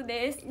ミュウツー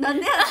です。なん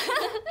で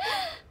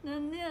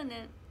や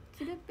ねん。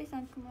つるっぺさ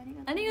んくもありが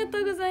とう。ありがと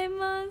うござい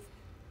ます。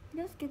ひ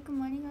ろすけく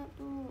もありが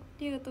とう。あ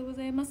りがとうご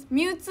ざいます。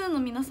ミュウツーの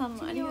皆さん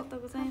もありがと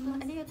うございま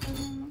す。ありがとうご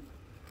ざいます。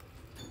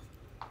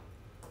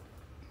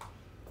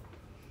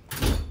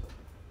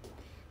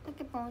た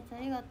けぽんあ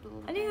りがとう。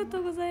ありがと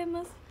うござい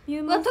ます。と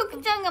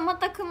くちゃんがま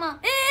たくま。あ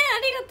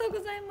りがとう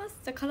ございます。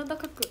じゃあ体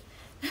かく。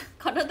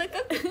体か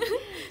く。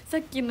さ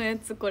っきのや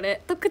つこ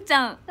れ。とくち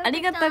ゃんあ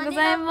りがとうご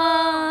ざい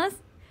ます。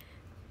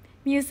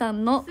みゆさ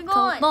んの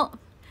顔と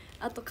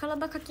あと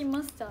体かき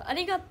ます。じゃああ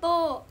りが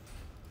とう。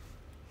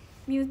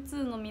ミュウツ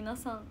ーの皆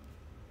さん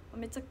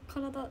めっちゃ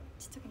体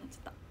ちっちゃくなっち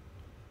ゃっ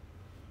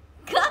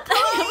た。かわ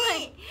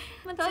いい。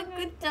と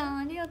くちゃん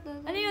ありがとう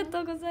ございます。ありが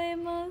とうござい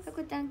ます。と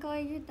くちゃんかわ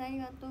いいギュートあり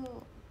がとう。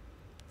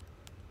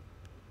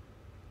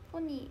ポ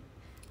ニ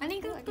ーあ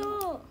りがとう。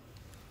と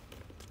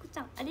くち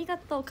ゃんありが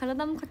とう。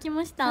体もかき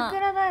ました。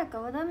桜だよか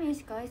和田美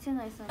しか愛せ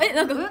ないさん。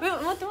なんか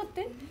待っ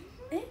て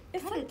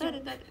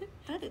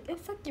誰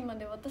さっきま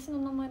で私の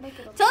名前だ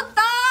けど。ちょっと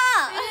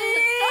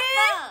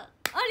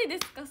ありで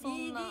すか？そ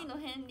んな ED の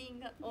片鱗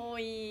が多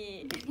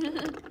い。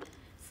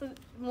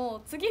も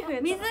う次増え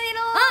た。水色。水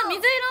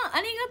色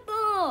あり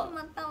がとう。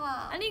また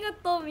はありが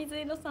とう。水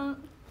色さん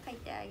書い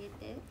てあげ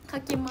て。書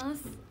きま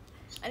す。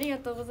ありが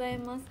とうござい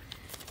ます。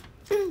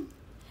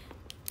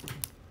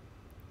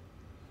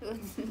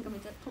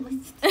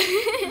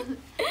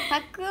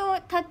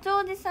たち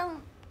おじさん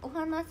お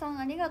花さん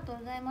ありがとう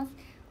ございます。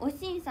お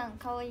しんさん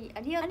かわいいあ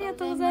りが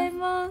とうござい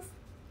ます。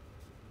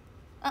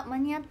あ、間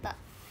に合った。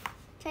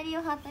キャリ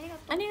ーハートありが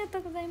とう。ありがと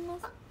うございま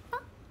す。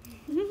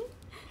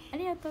あ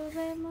りがとうご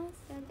ざいます。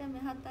じゃじゃめ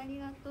ハートあり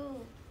がとう。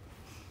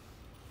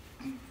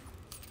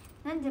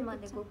何時ま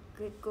でご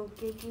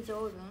劇場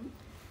おるん？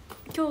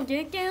今日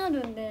芸研あ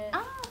るんで。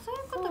そうい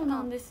うことか。そう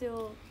なんです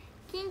よ。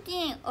キン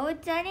キンおう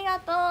ちありが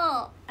とう。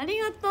あり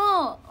がと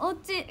う。おう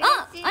ち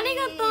あり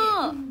が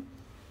とう。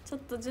ちょっ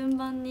と順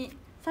番に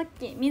さっ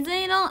き水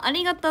色あ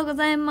りがとうご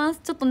ざいま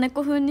す。ちょっと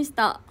猫風にし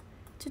た。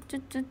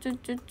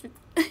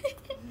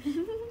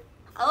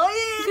あおい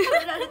食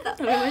べられた。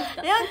食べまし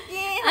た。あ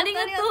りが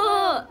と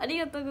う。あり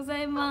がとうござ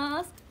い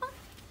ます。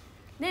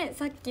で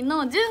さっき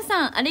のじゅん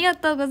さんありが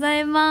とうござ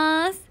い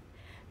ます。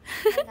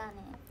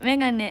メ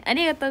ガネあ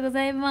りがとうご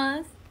ざいま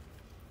す。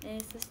そ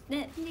し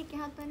て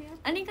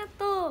ありが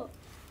とう。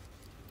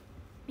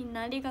みん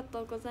なありが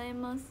とうござい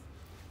ます。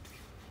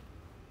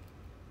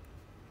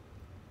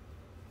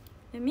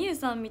みゆ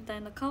さんみた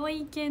いな可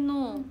愛い系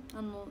の、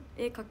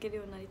絵描ける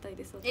ようになりたい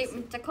です。めっ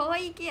ちゃ可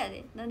愛い系や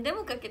で。何で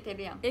も描けて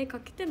るやん。絵描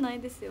けてない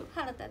ですよ。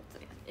腹立つ。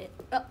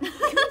あ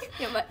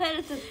やばい。腹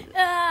立つ。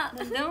あ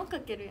何でも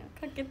描けるやん。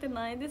描けて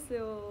ないです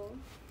よ。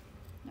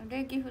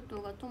ギフ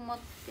トが止まっ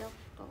てやっ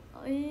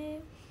た。ギ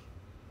フ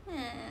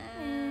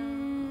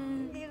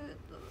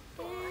ト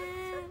止まっ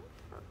ちゃっ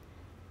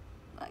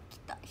た。来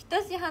た。ひ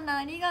とし花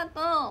ありがと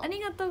う。あり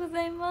がとうご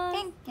ざいます。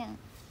ケンケン。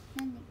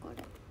何こ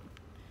れ。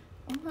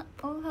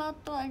おハー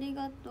トあり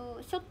がと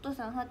う。ショット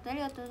さんハートあり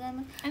がとうござい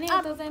ます。あり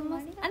がとうございま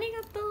す。あり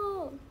が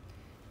とう。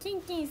キ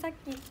ンキンさっ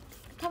き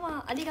タワ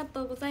ーありが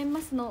とうございま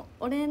すの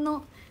お礼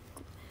の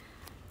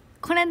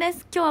これで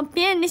す。今日は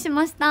ピエンにし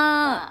ました。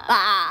わ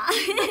あ。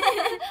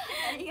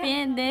ピ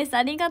エンです。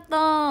ありがとう。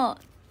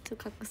ちょっ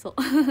と隠そう。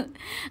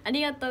あ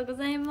りがとうご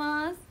ざい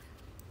ます。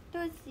ト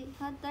シ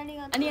ハートあり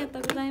がとう。ありがと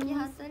うござい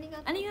ます。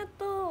ありが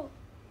と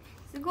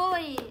う。すご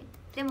い。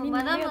でも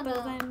まだま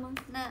だね、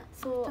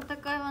そう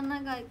戦いは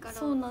長いから。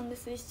そうなんで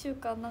す。1週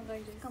間長い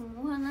です。しか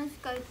もお話し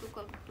会と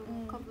かと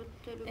もかぶっ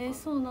てるから、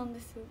そうなん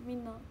ですよ。み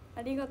んな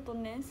ありがとう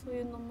ね。そう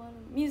いうのもある。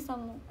みゆさ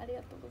んもあり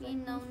がとうござい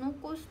ます。みんな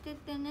残して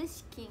てね、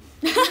資金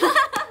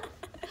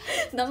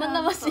生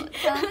々しい。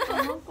ちゃん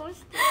と残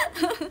して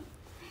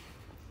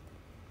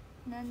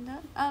なんだ、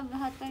ハー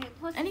ト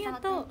ありが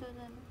とう。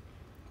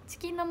チ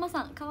キン生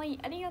さんかわいい。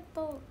ありが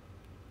とう。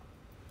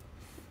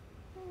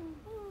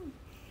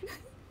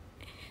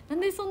なん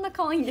でそんな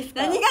可愛いんです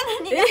か。何が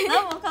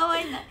何も可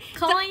愛いない。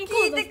可愛い。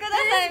聞いてくだ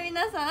さい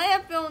皆さん。あ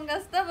やぴょん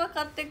がスタバ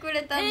買ってく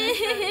れたんで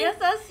す。優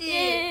しい。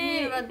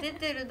みゆは出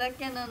てるだ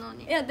けなの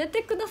に。いや出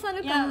てくださ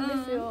るからで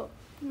すよ。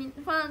フ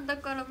ァンだ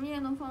からみ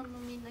ゆのファンの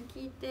みんな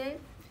聞いて。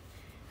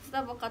ス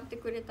タバ買って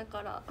くれた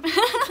から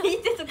聞い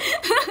てとか。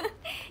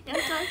優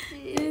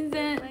しい。全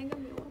然。前髪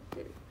終わって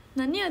る。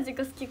何味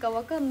が好きか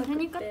分かんなく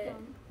て。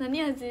何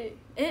味？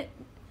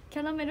キ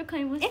ャラメル買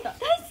いました。大好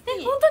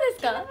き。本当で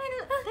すか？キャラメル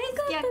大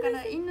好きやか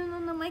ら犬の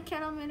名前キャ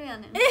ラメルや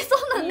ねん。そ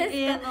うなんですか？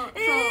やっ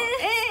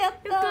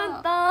た。よか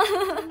った。キ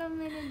ャラ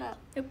メルだ。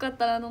よかっ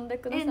たら飲んで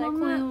ください。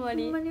公演終わ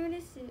り。ほんまに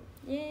嬉し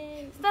い。イ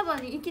エーイ。スタバ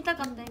に行きた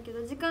かったんやけ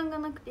ど時間が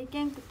なくて行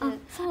けんくて。エ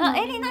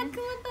リナくん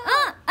と。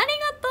あり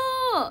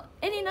がと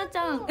う。エリナち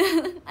ゃん。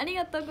あり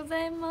がとうご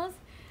ざいます。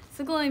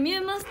すごいミ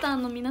ュウマスター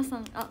の皆さ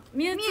ん。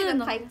ミュウ2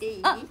の。書いてい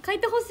い？書い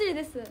てほしい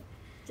です。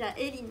じゃあ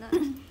エリナ。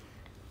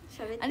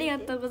ありが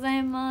とうござ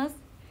います。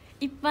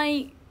いっぱ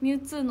いミュ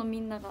ウ2のみ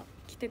んなが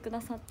来てくだ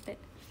さって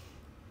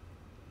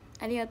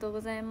ありがとう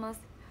ございま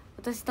す。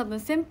私多分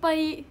先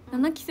輩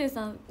7期生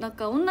さんなん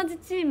か同じ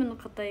チームの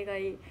方以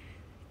外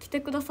来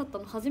てくださった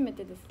の初め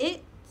てで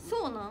す。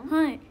そうなん？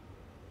はい。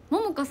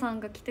ももかさ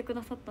んが来てく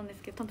ださったんで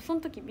すけど多分その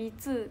時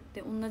B2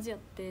 で同じやっ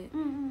て、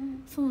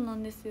そうな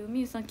んですよ。み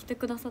ゆさん来て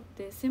くださっ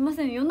てすいま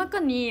せん夜中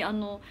に連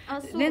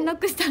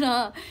絡した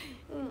ら、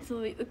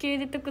そう受け入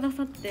れてくだ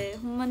さって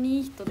ほんまに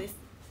いい人で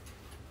す。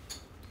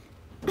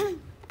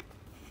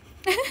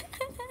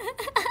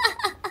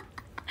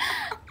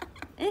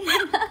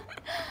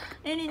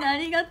エリナあ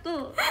りが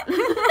とう。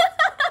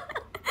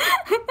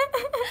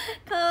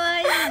かわ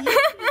いい。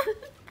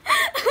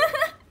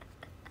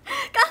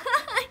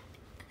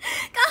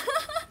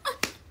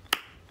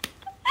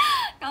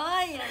か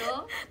わいいや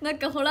ろ。なん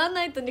かホラー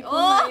ナイトにこん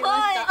なんいま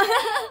した。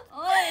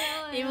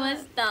おいいま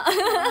した。あ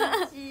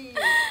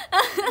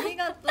り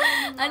がとう。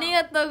あり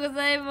がとうご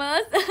ざいま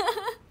す。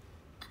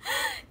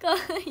かわ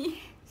いい。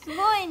すご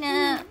い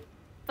ね。いっ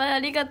ぱいあ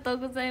りがとう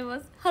ございま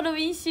す。ハロウ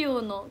ィン仕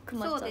様のく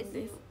まちゃん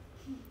です。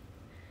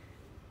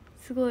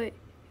すごい。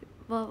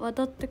和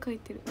田って書い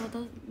てる。和田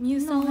みゆ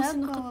さん推し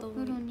の方多い。プ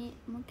ロに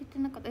負けて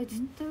なかった。絶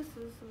対嘘。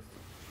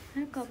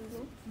早かった。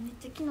めっ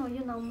ちゃ昨日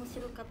ユナ面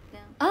白かった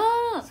や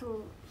ん。そ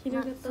う。昼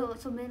型。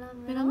そうメラ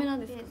メラ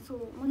ですか。そう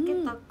負け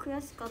た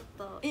悔しかっ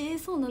た。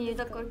そうなんです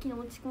か。だから昨日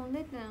落ち込ん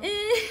でたやん。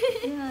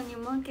ユナに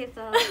負け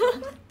たっ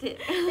て。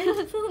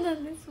そうな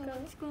んですか。落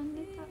ち込ん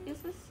でた。優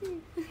し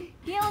い。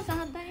リオンさ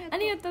んありがとう。あ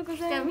りがとうご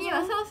ざいます。みゆ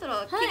はそろそろ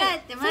着替え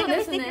て前髪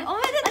してきておめでとう。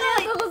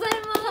ありがとうござ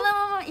います。そのま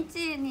ま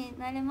1位に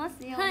なれま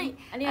すように。はい。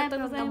ありがと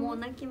うございます。もう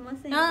泣きま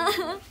せん。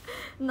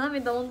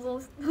涙温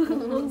存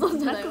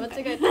じゃない間違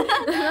えた。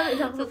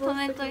涙止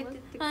めといてっ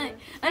てくれ。はい。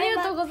あり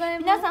がとうござい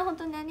ます。皆さん本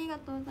当にありが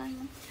とうござい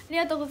ます。あり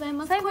がとうござい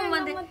ます。最後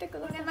まで待ってく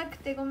ださい。来れなく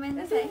てごめん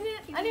なさい。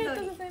ありが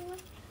とうございま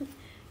す。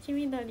黄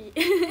緑。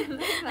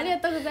ありが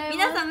とうございます。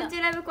皆さん夢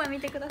中ライブ声見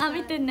てください。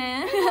見て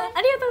ね。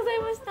ありがとうござい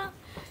ました。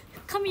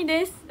神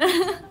です。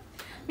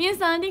みゆ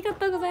さんありが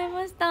とうござい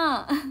まし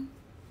た。あ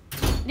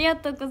りが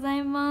とうござ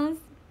います。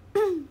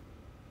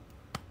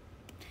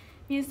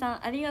みゆさ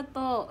んありが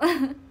と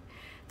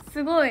う。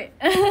すごい。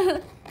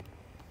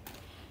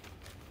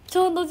ち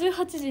ょうど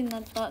18時にな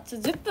った。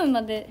10分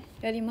まで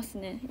やります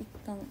ね。一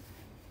旦。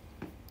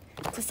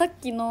さっ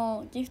き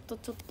のギフト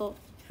ちょっと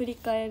振り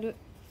返る。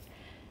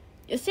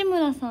吉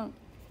村さん、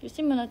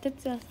吉村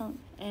哲也さん、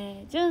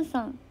じゅん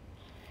さん、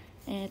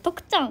と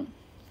くちゃん、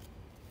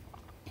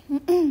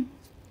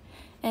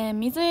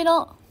水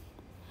色、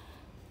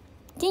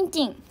キン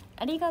キン、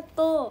ありが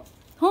とう。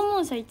訪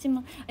問者1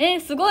万、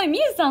すごい、み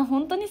ゆさん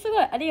本当にす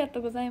ごい、ありがと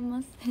うござい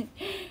ます。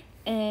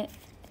エ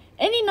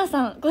リナ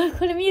さん、こ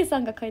れみゆさ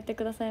んが書いて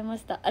くださいま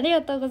した。あり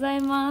がとうござ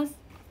います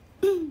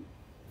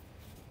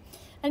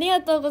あり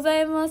がとうござ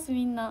います。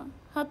みんな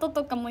ハート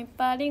とかもいっ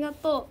ぱいありが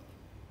とう。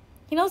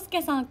ひろす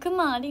けさん、く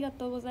まありが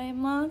とうござい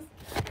ます。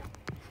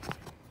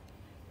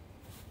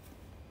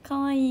か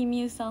わいいみ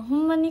ゆさん、ほ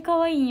んまにか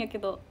わいいんやけ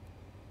ど、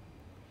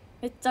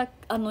めっちゃ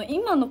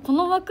今のこ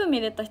の枠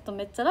見れた人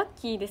めっちゃラッ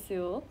キーです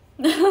よ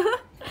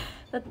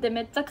だって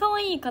めっちゃ可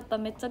愛い方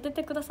めっちゃ出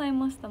てください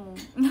ましたもん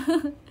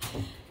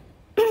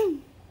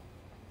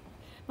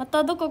ま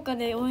たどこか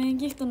で応援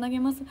ギフト投げ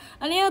ます。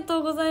ありがと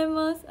うござい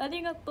ます。あ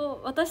りが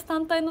とう。私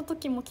単体の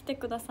時も来て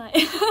ください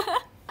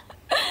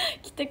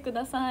来てく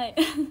ださい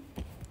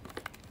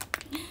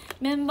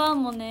メンバー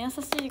もね優し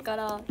いか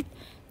ら、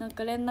なん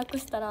か連絡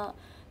したら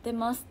出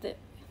ますって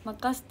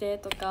任して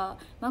とか、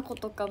まこ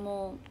とか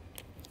も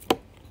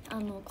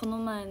この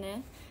前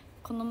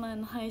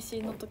の配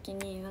信の時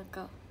になん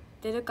か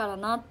出るから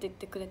なって言っ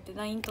てくれて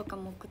LINE とか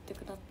も送って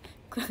く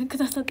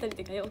ださったり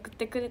とか送っ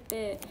てくれ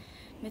て、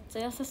めっ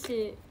ちゃ優し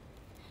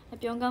い。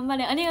ぴょん頑張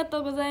れ、ありが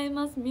とうござい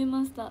ます。ミュウ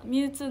マスター、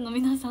ミュウ2の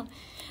皆さん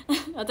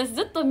私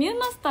ずっとミュウ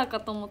マスター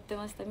かと思って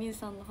ました。ミュウ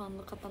さんのファン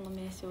の方の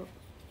名称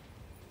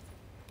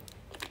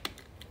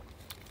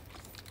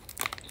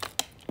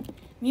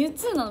ミュウ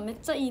2なのめっ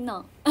ちゃいい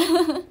な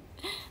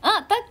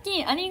あ、タッ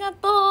キーありが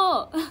とう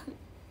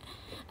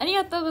あり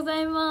がとうござ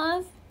い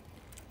ます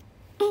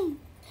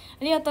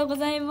ありがとうご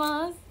ざい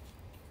ます。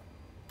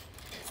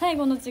最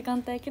後の時間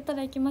帯行けた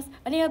ら行きます。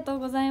ありがとう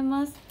ござい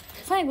ます。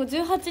最後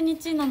18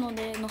日なの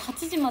での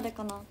8時まで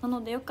かな。な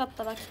のでよかっ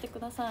たら来てく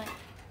ださい。あ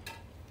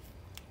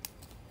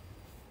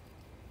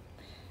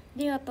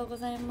りがとうご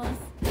ざいます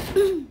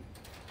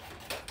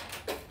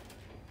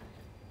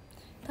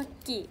タッ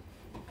キ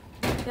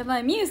ーやば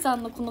い、みゆさ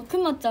んのこのく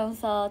まちゃん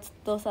さ、ちょっ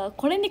とさ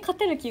これに勝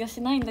てる気が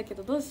しないんだけ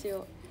ど、どうし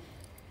よう。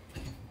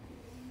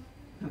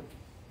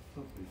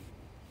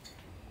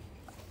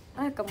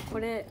あやかもこ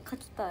れ書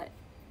きたい。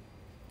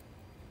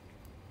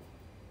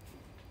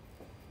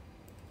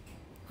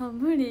あ、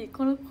無理。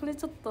これ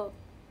ちょっと、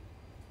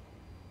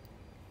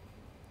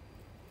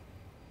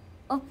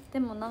あ、で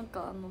もなん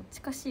か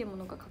近しいも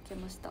のが書け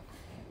ました。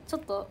ちょ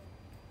っと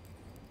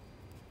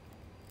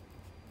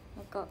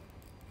なんか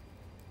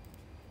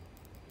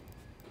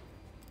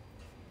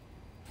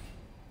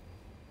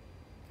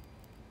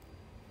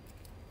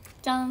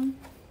じゃん、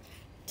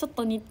ちょっ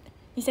と似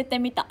せて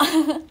みた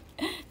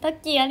タ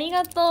ッキーあり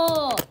がと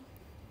う。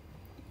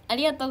あ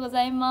りがとうご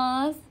ざい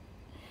ます。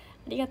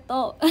ありが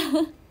とう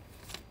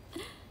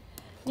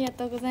ありが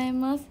とうござい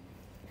ます。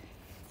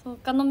そう、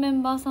他のメ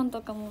ンバーさん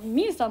とかも、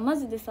みゆさんマ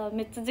ジでさ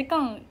めっちゃ時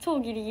間超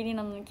ギリギリ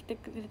なのに来て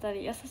くれた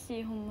り優し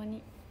い。ほんま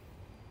に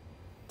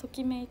と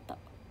きめいた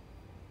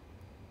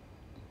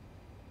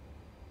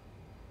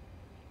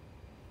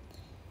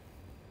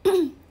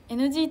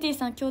NGT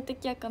さん強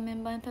敵やからメ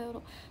ンバーに頼ろ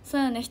う。そ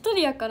うやね、一人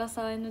やから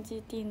さ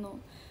NGT の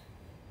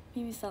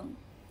ミミさん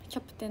キ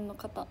ャプテンの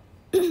方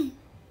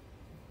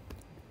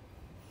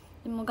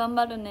でも頑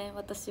張るね、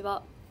私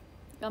は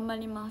頑張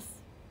ります。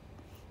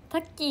タ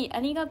ッキーあ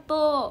りが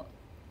と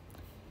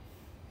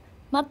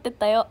う。待って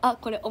たよ。あ、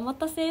これお待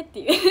たせっ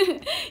て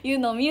いう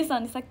のをみゆさ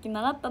んにさっき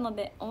習ったの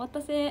でお待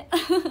たせ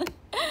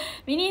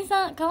みりん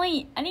さんかわ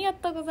いい、ありが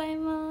とうござい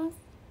ます。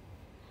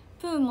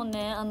プーも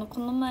ねこ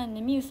の前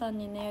ねみゆさん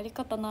にねやり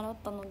方習っ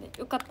たので、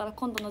よかったら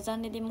今度のジャ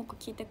ンレディもっこ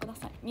聞いてくだ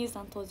さい。みゆ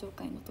さん登場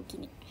会の時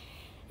に。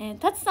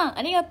タチさん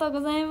ありがとうご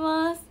ざい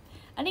ます。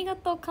ありが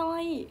とう、かわ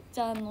いい。じ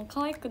ゃあ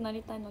可愛くな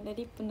りたいので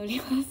リップ塗り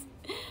ます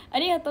あ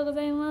りがとうご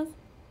ざいます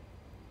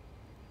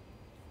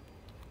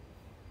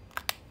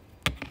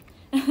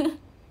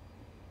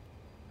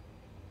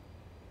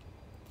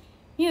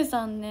みゆ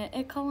さん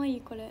ね、かわい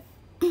いこれ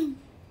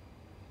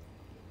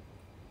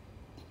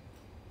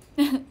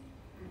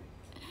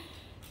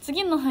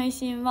次の配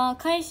信は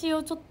開始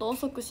をちょっと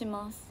遅くし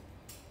ます。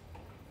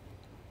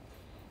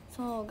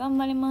そう頑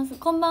張ります。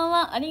こんばん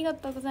は、ありが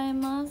とうござい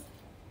ます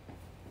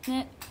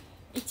ね。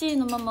1位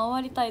のまま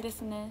終わりたいで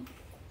すね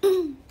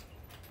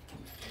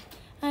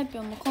はいぴ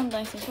ょんも今度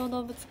は一緒に小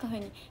動物カフェ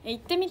に行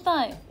ってみ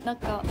たい。なん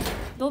か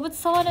動物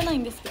触れない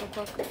んですけど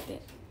怖くっ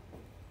て。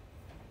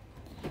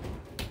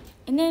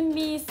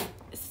 NMB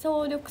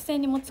総力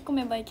戦に持ち込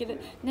めばいける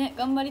ね。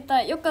頑張り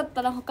たい。よかっ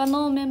たら他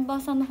のメンバ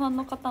ーさんのファン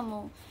の方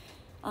も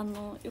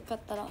よかっ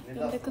たら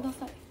呼んでくだ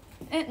さい。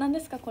何で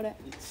すかこれ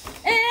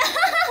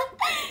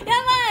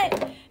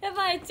や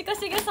ばい近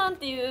重さんっ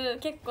ていう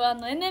結構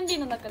NMB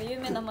の中で有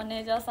名なマ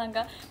ネージャーさん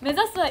が目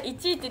指すは1位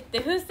って言って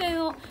風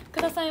船を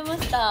くださいま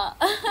した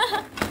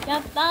や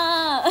ったー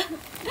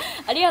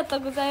ありがとう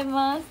ござい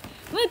ます。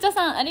むーちょ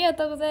さんありが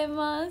とうござい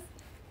ます。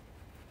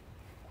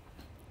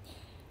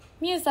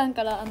みゆさん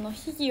から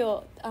秘技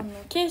を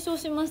継承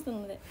しました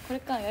ので、こ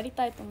れからやり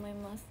たいと思い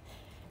ます。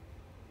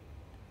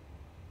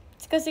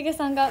近重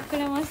さんがく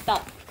れました。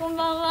こん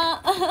ばん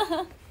は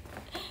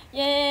イ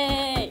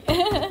エ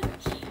ーイ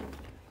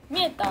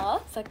見え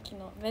た？さっき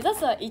の目指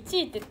すは1位っ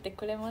て言って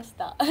くれまし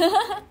た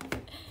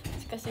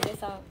近重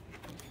さん、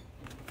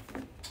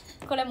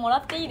これもら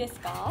っていいです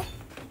か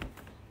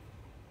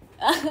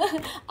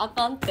あ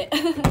かんって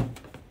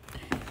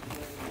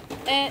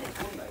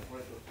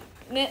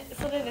ね、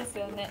それです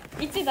よね。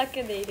1だ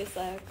けでいいです、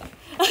あやか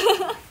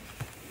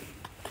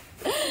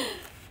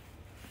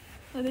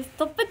そうです。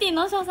トップティー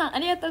のしょうさんあ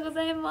りがとうご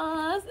ざい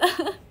ます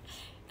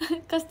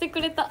貸して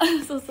くれた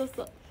そうそう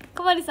そう。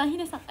小針さん、ひ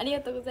でさんありが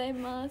とうござい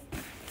ます。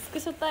スク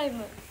ショタイム、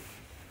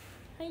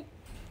はい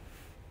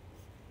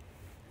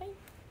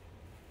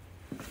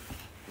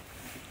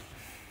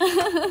はい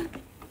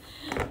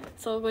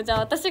そうじゃあ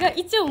私が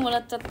1をもら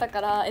っちゃった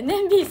から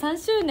NMB3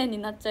 周年に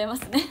なっちゃいま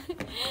すね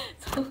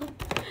そう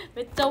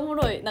めっちゃおも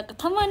ろい。なんか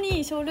たま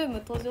にショールー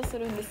ム登場す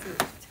るんですよ、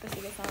近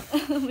重さ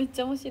んめっ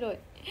ちゃ面白い。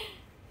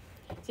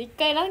じゃあ1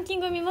回ランキン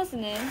グ見ます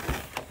ね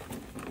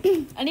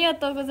ありが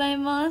とうござい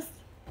ます。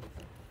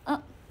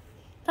あ、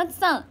タツ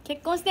さん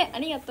結婚してあ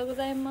りがとうご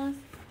ざいます。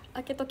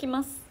開けとき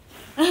ます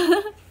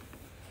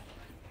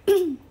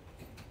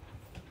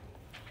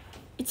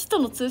1と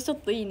のツーショッ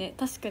トいいね、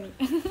確かに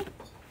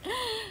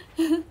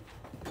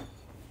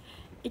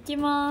いき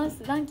ま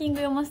す。ランキング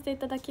読ませてい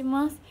ただき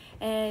ます。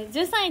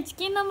13位チ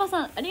キン南蛮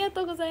さんありが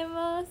とうござい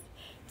ます。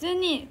12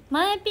位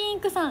マエピン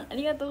クさんあ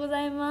りがとうご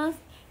ざいます。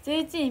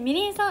11位み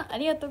りんさんあ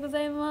りがとうご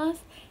ざいま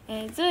す。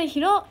10位ひ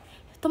ろ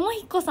とも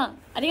ひこさん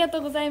ありがと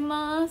うござい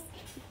ます。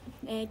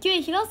9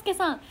位ひろすけ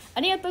さんあ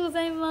りがとうご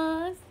ざい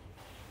ます。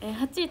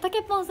8位た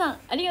けぽんさん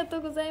ありがと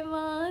うござい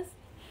ます。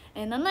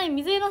7位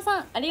水色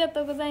さんありが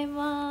とうござい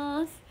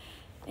ます。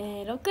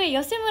6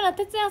位吉村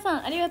哲也さ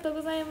んありがとう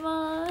ござい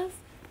ます。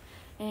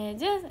5位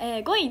じ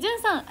ゅ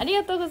んさんあり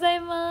がとうござい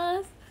ま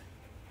す。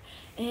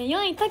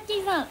4位タッキ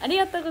ーさんあり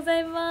がとうござ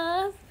い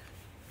ます。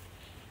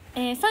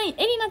3位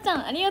えりなちゃ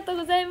んありがとう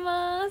ござい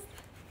ます。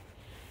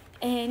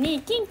2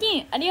位キンキ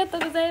ンありがと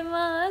うござい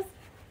ます。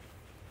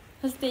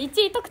そして1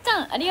位とくち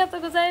ゃんありがと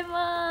うござい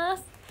ま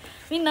す。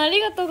みんなあ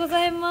りがとうご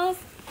ざいます。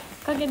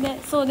おかげ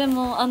でそう、で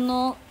も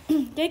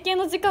芸系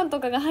の時間と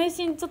かが配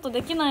信ちょっと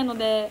できないの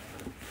で、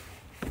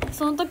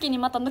その時に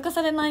また抜か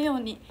されないよう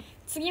に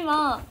次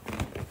は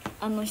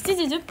7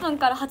時10分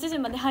から8時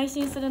まで配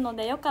信するの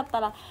で、よかった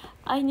ら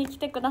会いに来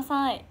てくだ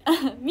さい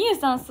みゆ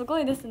さんすご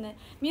いですね。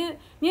ミュ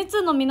ウツ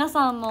ーの皆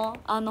さんも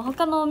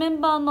他のメ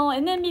ンバーの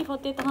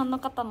NMB48 ファンの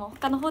方も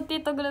他の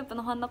48グループ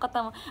のファンの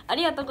方もあ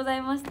りがとうござ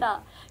いまし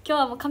た。今日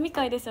はもう神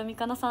回ですよ。み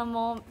かなさん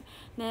も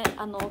ね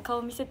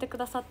顔見せてく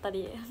ださった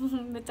り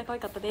めっちゃ可愛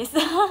かったです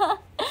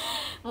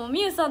もう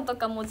みゆさんと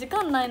かも時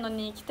間ないの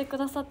に来てく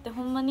ださって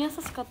ほんまに優し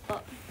かっ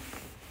た。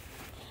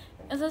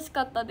優し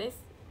かったで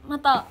す。ま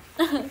た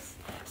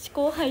試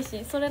行配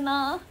信それ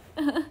な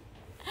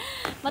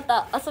ま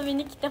た遊び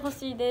に来てほ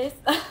しいです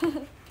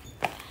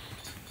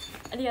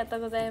ありがと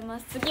うございま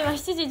す。次は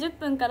7時10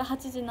分から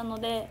8時なの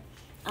で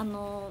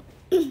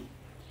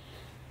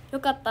よ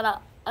かった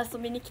ら遊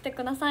びに来て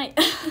ください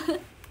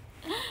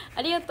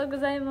ありがとうご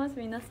ざいます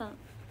皆さん。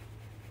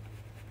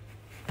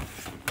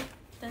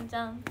じゃんじ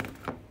ゃん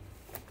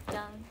じ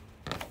ゃん。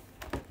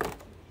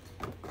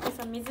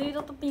さ水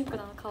色とピンク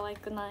なの可愛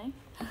くない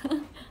お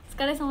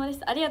疲れ様でし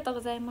た。ありがとうご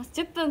ざいます。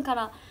10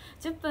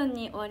分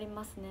に終わり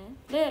ますね。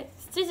で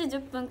7時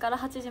10分から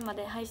8時ま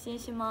で配信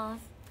しま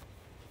す。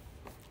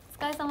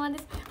お疲れ様で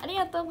す。あり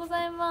がとうご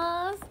ざい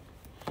ます。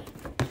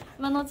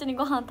今のうちに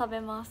ご飯食べ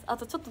ます。あ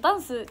とちょっとダ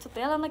ンスちょっと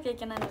やらなきゃい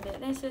けないので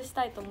練習し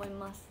たいと思い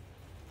ます。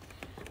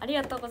あり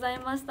がとうござい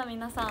ました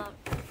皆さん。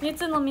ミュウ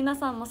ツーの皆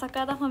さんも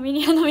桜田ファミ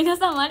リアの皆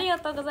さんもありが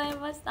とうござい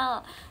まし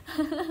た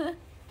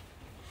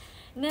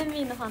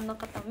NMBのファンの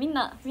方みん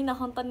な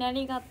本当にあ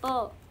りが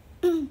と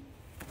う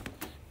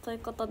という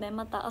ことで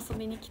また遊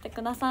びに来て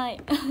くださ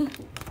い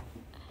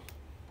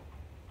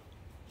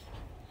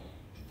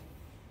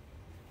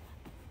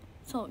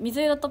そう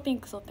水色とピン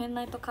ク、そうペン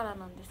ライトカラー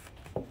なんです。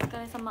お疲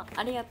れ様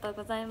ありがとう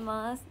ござい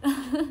ます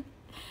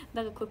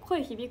だからこれ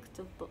声響く。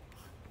ちょっと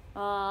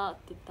あーっ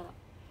て言ったら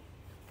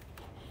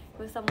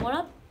これさもら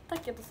った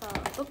けどさ、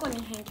どこ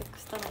に編曲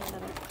したらいいんだ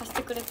ろう。貸し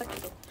てくれたけ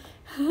どこ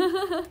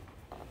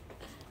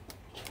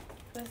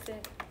れち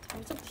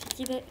ょっと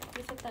引きで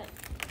見せたい。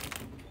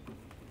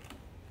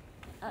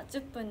あ、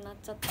10分になっ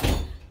ちゃった。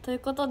という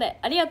ことで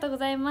ありがとうご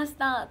ざいまし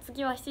た。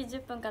次は7時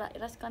10分からよ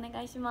ろしくお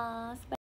願いします。